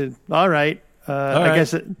shoulders and say, all right. I right.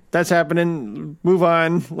 guess that's happening. Move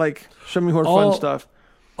on. Like, show me more fun stuff.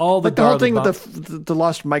 All the whole thing with the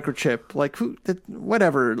lost microchip. Like,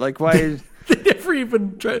 whatever. Like, why? They never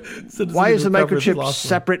even tried. Why is the microchip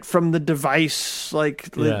separate from the device? Like,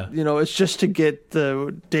 it's just to get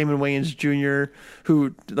the Damon Wayans Jr.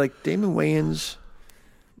 who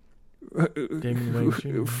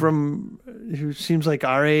who seems like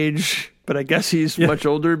our age, but I guess he's much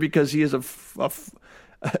older because he is a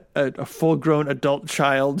full-grown adult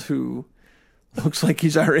child who looks like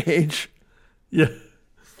he's our age. Yeah.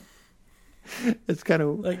 It's kind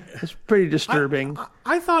of it's pretty disturbing.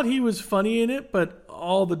 I thought he was funny in it, but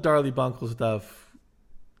all the Darlie Bunkle stuff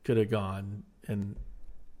could have gone, and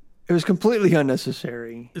it was completely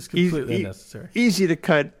unnecessary. It's completely unnecessary. Easy to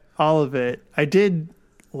cut all of it. I did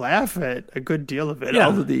laugh at a good deal of it. Yeah.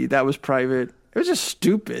 All of that was private. It was just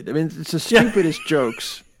stupid. I mean, it's the stupidest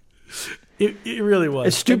jokes. It really was.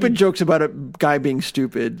 It's stupid jokes about a guy being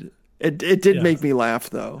stupid. It did make me laugh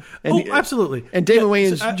though. And absolutely. And Damon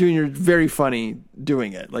Wayans Jr. is very funny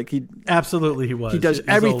doing it. Like he was. He does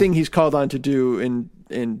everything he's called on to do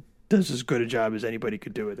and does as good a job as anybody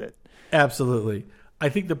could do with it. Absolutely. I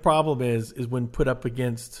think the problem is when put up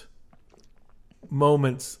against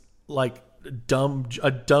moments like a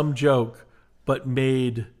dumb joke, but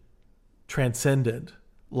made transcendent,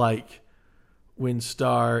 like when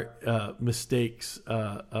Star mistakes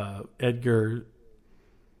Edgar's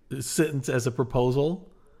sentence as a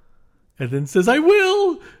proposal, and then says, "I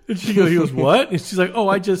will," and he goes, "What?" And she's like, "Oh,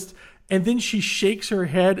 I just," and then she shakes her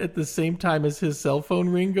head at the same time as his cell phone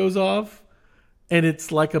ring goes off. And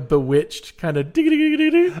it's like a bewitched kind of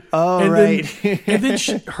dig-a-dig-a-dig-a-dig. Oh, and right. Then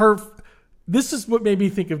this is what made me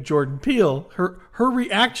think of Jordan Peele. Her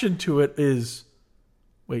reaction to it is,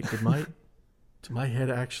 wait, did my head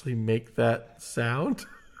actually make that sound?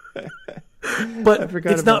 But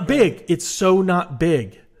it's not big. It's so not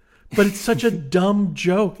big. But it's such a dumb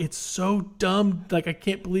joke. It's so dumb. Like, I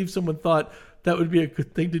can't believe someone thought that would be a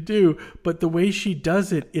good thing to do. But the way she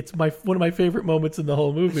does it, it's one of my favorite moments in the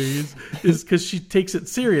whole movie is because she takes it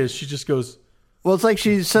serious. She just goes, well, it's like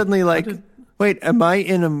she's suddenly like, wait, am I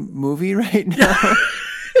in a movie right now? Yeah,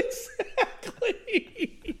 exactly.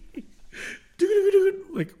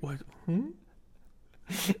 Like, what?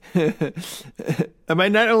 Am I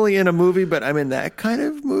not only in a movie, but I'm in that kind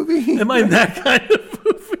of movie? Am I in that kind of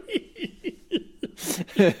movie?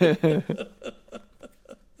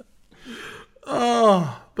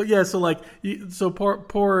 Oh, but yeah. So poor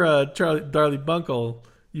Darlie Bunkle.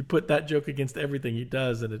 You put that joke against everything he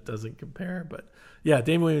does, and it doesn't compare. But yeah,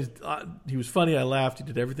 Damon Williams, he was funny. I laughed. He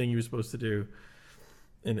did everything he was supposed to do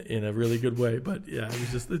in a really good way. But yeah,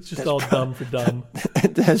 it's just all dumb for dumb.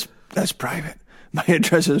 That's private. My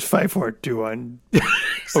address is 542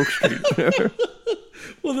 Oak Street.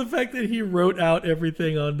 Well, the fact that he wrote out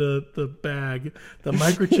everything on the bag, the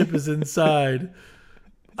microchip is inside.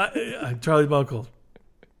 I'm Charlie Bunkle,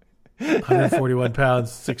 141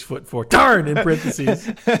 pounds, 6'4". Darn, in parentheses.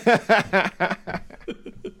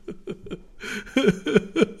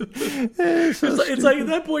 It's like at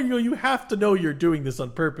that point you have to know you're doing this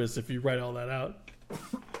on purpose if you write all that out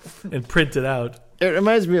and print it out. It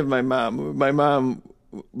reminds me of my mom. My mom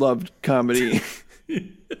loved comedy,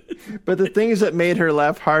 but the things that made her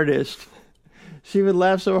laugh hardest, she would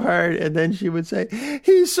laugh so hard, and then she would say,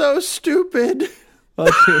 "He's so stupid."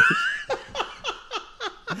 Like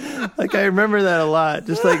I remember that a lot.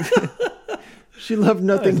 Just like she loved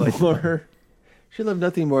nothing more. She loved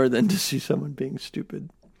nothing more than to see someone being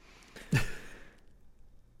stupid.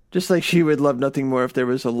 Just like she would love nothing more if there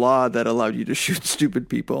was a law that allowed you to shoot stupid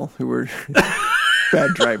people who were bad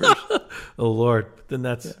drivers. Oh Lord! Then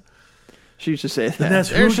that's she used to say that. Then that's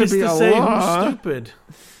there who should gets be to a say law who's stupid.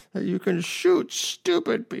 That you can shoot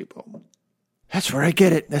stupid people. That's where I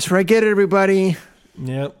get it. That's where I get it, everybody.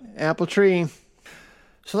 Yep. Apple tree.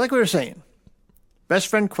 So like we were saying, best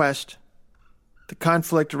friend quest, the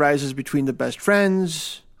conflict arises between the best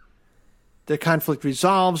friends. The conflict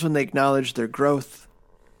resolves when they acknowledge their growth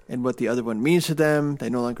and what the other one means to them. They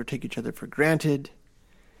no longer take each other for granted.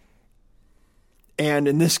 And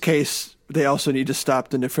in this case, they also need to stop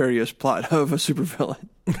the nefarious plot of a supervillain.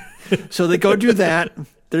 So they go do that.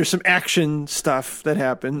 There's some action stuff that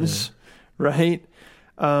happens, right?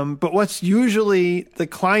 But what's usually the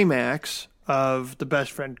climax of the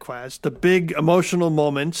best friend quest, the big emotional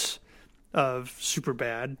moments of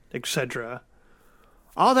Superbad, etc.,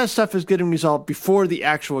 all that stuff is getting resolved before the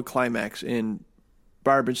actual climax in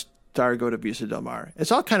Barb and Star Go to Vista Del Mar.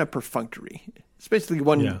 It's all kind of perfunctory. It's basically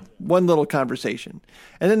one little conversation.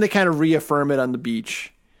 And then they kind of reaffirm it on the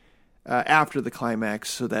beach after the climax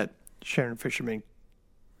so that Sharon Fisherman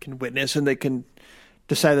can witness, and they can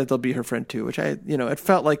decide that they'll be her friend too. Which it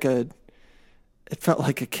felt like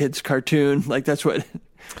a kid's cartoon. Like that's what.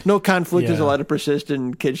 No conflict is allowed to persist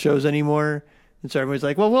in kid shows anymore. And so everybody's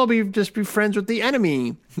like, well, we'll just be friends with the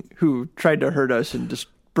enemy who tried to hurt us and just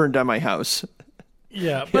burned down my house.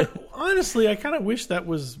 Yeah, but honestly, I kind of wish that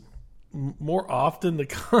was more often the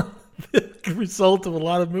result of a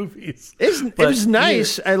lot of movies. It was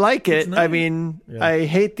nice. I like it. Nice. I mean, I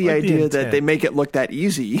hate the idea that they make it look that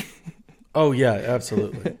easy. Oh, yeah,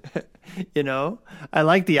 absolutely. I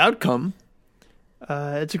like the outcome.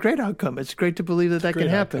 It's a great outcome. It's great to believe that can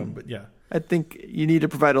happen. Outcome, but yeah. I think you need to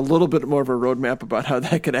provide a little bit more of a roadmap about how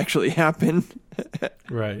that could actually happen.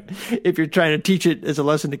 Right. If you're trying to teach it as a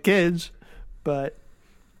lesson to kids. But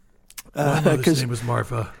his name was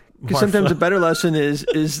Marfa. Because sometimes a better lesson is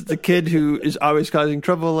the kid who is always causing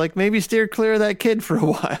trouble, like maybe steer clear of that kid for a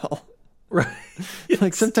while. Right.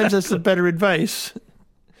 Like sometimes that's the better advice.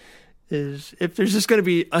 Is if there's just going to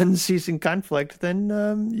be unceasing conflict,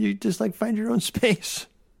 then you just find your own space,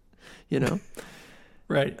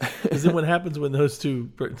 Right. Because then what happens when those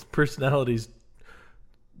two personalities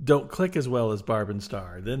don't click as well as Barb and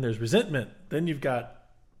Star? Then there's resentment. Then you've got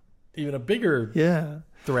even a bigger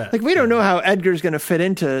threat. Like we don't know how Edgar's going to fit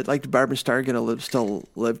into Barb and Star going to still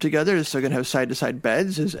live together. They're still going to have side to side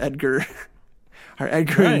beds. Are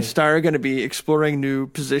Edgar and Star going to be exploring new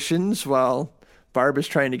positions while Barb is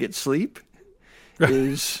trying to get sleep?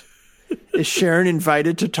 Is Sharon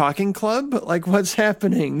invited to talking club? Like, what's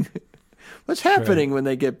happening? What's happening when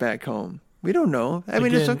they get back home? We don't know. I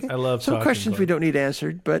mean, it's okay. I love some questions we don't need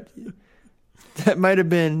answered, but that might have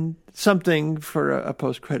been something for a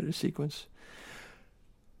post-credit sequence.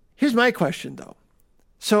 Here's my question, though.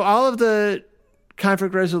 So all of the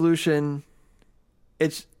conflict resolution,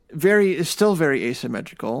 it's still very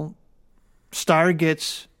asymmetrical. Star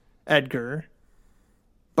gets Edgar.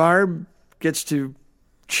 Barb gets to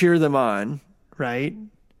cheer them on, right?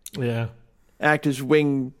 Yeah. Act as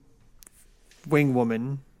wing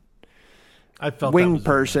woman. I felt wing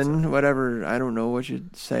person, whatever. I don't know what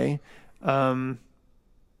you'd say.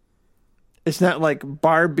 It's not like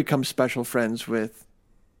Barb becomes special friends with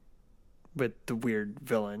the weird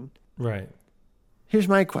villain. Right. Here's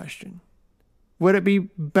my question. Would it be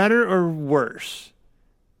better or worse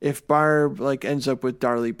if Barb ends up with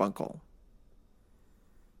Darlie Bunkle?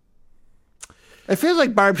 It feels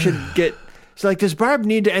like Barb should get... So does Barb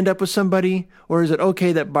need to end up with somebody, or is it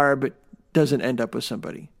okay that Barb doesn't end up with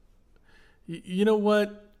somebody? You know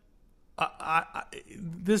what?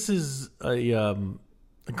 This is a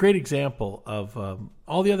great example of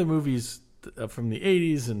all the other movies from the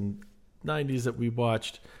 80s and 90s that we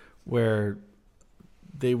watched where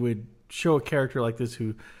they would show a character like this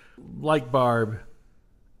who, like Barb,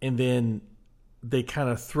 and then they kind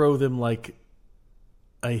of throw them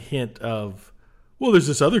a hint of, well, there's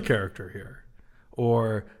this other character here.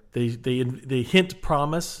 Or they hint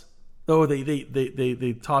promise. Oh,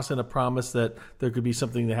 they toss in a promise that there could be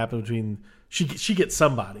something that happened between she gets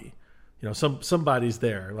somebody, somebody's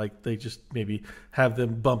there. Like they just maybe have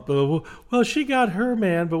them bump. Oh, well, she got her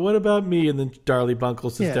man, but what about me? And then Darlie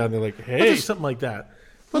Bunkle sits down. They're like, hey, something like that.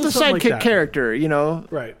 Well, the sidekick character,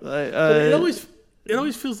 right? But it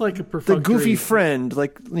always feels like a perfunctory, the goofy friend,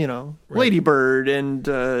 Lady Bird and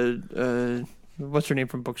what's her name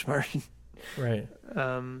from Booksmart, right?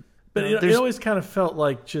 But it always kind of felt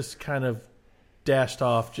like just kind of dashed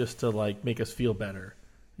off just to make us feel better,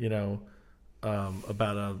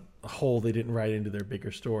 about a hole they didn't write into their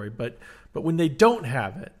bigger story. But when they don't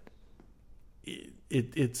have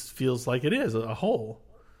it feels like it is a hole.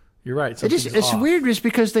 You're right. It's weird just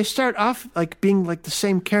because they start off being the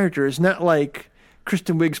same character. It's not like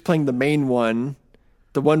Kristen Wiig's playing the main one,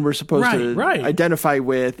 the one we're supposed to identify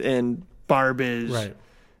with, and Barb is right.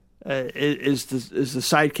 Is the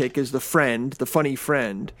sidekick, is the friend, the funny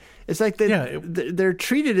friend. It's like they're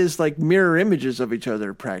treated as mirror images of each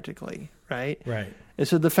other practically, right? Right. And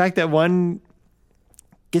so the fact that one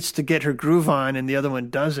gets to get her groove on and the other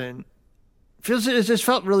one doesn't, it just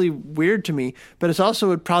felt really weird to me. But it's also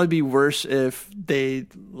would probably be worse if they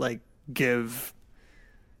give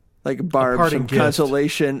Barb some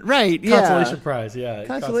consolation, right? Consolation prize, yeah.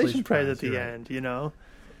 Consolation prize at the end,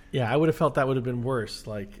 Yeah, I would have felt that would have been worse.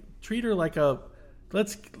 Treat her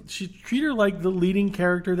treat her like the leading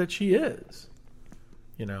character that she is.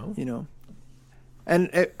 And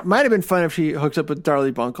it might have been fun if she hooks up with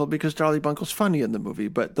Darlie Bunkle because Darlie Bunkle's funny in the movie.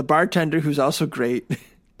 But the bartender, who's also great,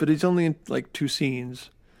 but he's only in 2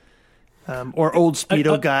 scenes. Or old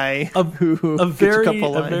Speedo guy who a gets a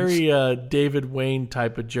couple lines. A very David Wayne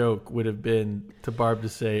type of joke would have been to Barb to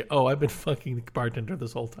say, "Oh, I've been fucking the bartender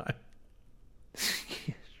this whole time."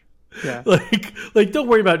 Yeah. Like, don't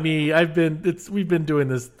worry about me. We've been doing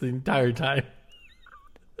this the entire time.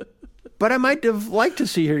 But I might have liked to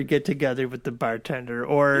see her get together with the bartender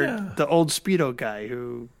or the old Speedo guy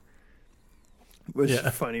who was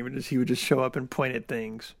funny. He would just show up and point at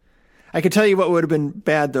things. I could tell you what would have been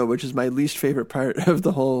bad, though, which is my least favorite part of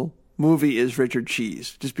the whole movie, is Richard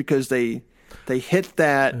Cheese. Just because they hit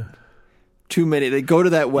that too many. They go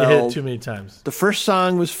to that well. They hit it too many times. The first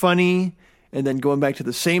song was funny, and then going back to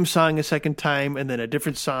the same song a second time, and then a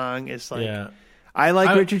different song. It's like, I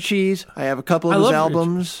like Richard Cheese. I have a couple of his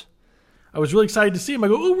albums. I was really excited to see him. I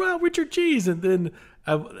go, oh, wow, Richard Cheese. And then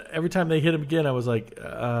every time they hit him again, I was like...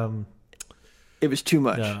 it was too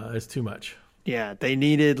much. No, it's too much. Yeah, they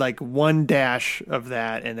needed like one dash of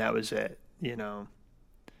that, and that was it, you know.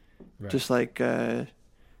 Right. Just like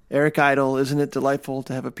Eric Idle, isn't it delightful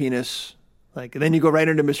to have a penis? Like, and then you go right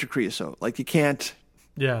into Mr. Creosote. Like, you can't...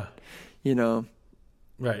 Yeah. You know...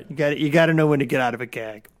 Right. You got to know when to get out of a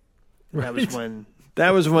gag. Right.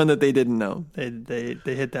 That was one that they didn't know. They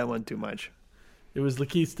hit that one too much. It was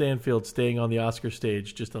Lakeith Stanfield staying on the Oscar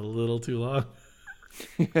stage just a little too long.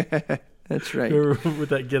 That's right. With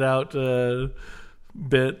that Get Out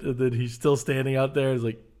bit, and then he's still standing out there. It's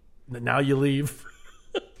like, now you leave.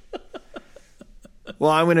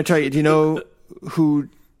 Well, I'm going to tell you, do you know who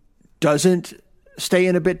doesn't stay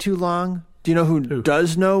in a bit too long? Do you know who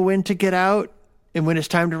does know when to get out and when it's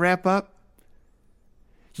time to wrap up?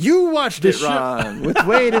 You watched it wrong with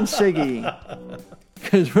Wade and Siggy.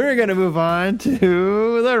 Because we're going to move on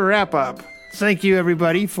to the wrap-up. Thank you,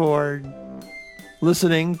 everybody, for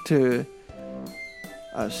listening to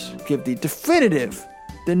us give the definitive,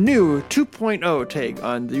 the new 2.0 take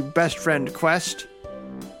on the best friend quest,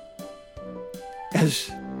 as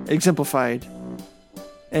exemplified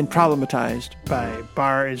and problematized by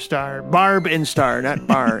Barb and Star, not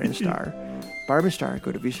Bar and Star. Barb and Star,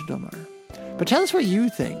 go to Vista Del Mar. But tell us what you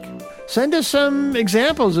think. Send us some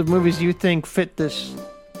examples of movies you think fit this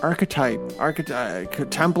archetype,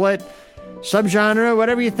 template, subgenre,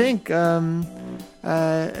 whatever you think. And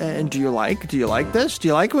do you like this? Do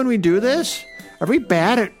you like when we do this? Are we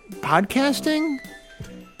bad at podcasting?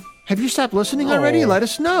 Have you stopped listening already? Let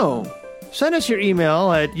us know. Send us your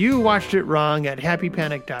email at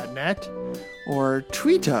youwatcheditwrong@happypanic.net or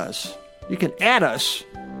tweet us. You can add us.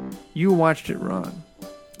 You watched it wrong.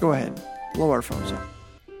 Go ahead. Blow our phones up.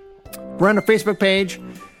 We're on a Facebook page.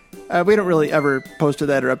 We don't really ever post to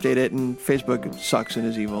that or update it, and Facebook sucks and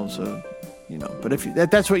is evil, so, you know. But if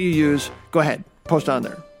that's what you use, go ahead. Post on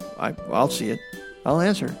there. I'll see it. I'll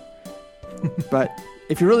answer. But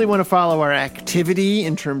if you really want to follow our activity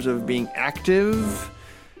in terms of being active,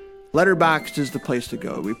 Letterboxd is the place to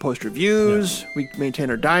go. We post reviews. Yeah. We maintain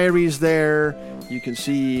our diaries there. You can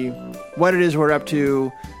see what it is we're up to.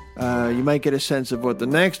 You might get a sense of what the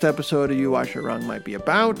next episode of You Watch It Wrong might be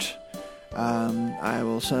about. I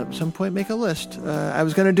will at some point make a list. I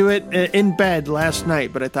was going to do it in bed last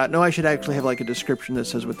night, but I thought, no, I should actually have like a description that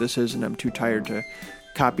says what this is, and I'm too tired to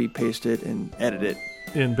copy, paste it, and edit it.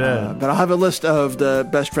 In bed. But I'll have a list of the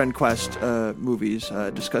Best Friend Quest movies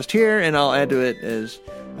discussed here, and I'll add to it as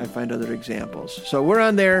I find other examples. So we're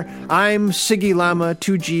on there. I'm Siggy Llama,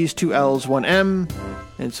 2 G's, 2 L's, 1 M,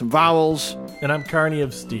 and some vowels. And I'm Carney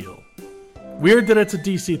of Steel. Weird that it's a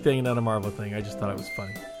DC thing, not a Marvel thing. I just thought it was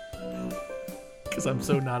funny. Because I'm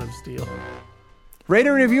so not of steel. Rate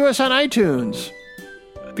and review us on iTunes,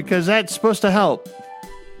 because that's supposed to help.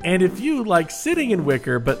 And if you like sitting in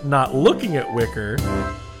wicker but not looking at wicker,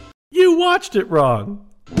 you watched it wrong.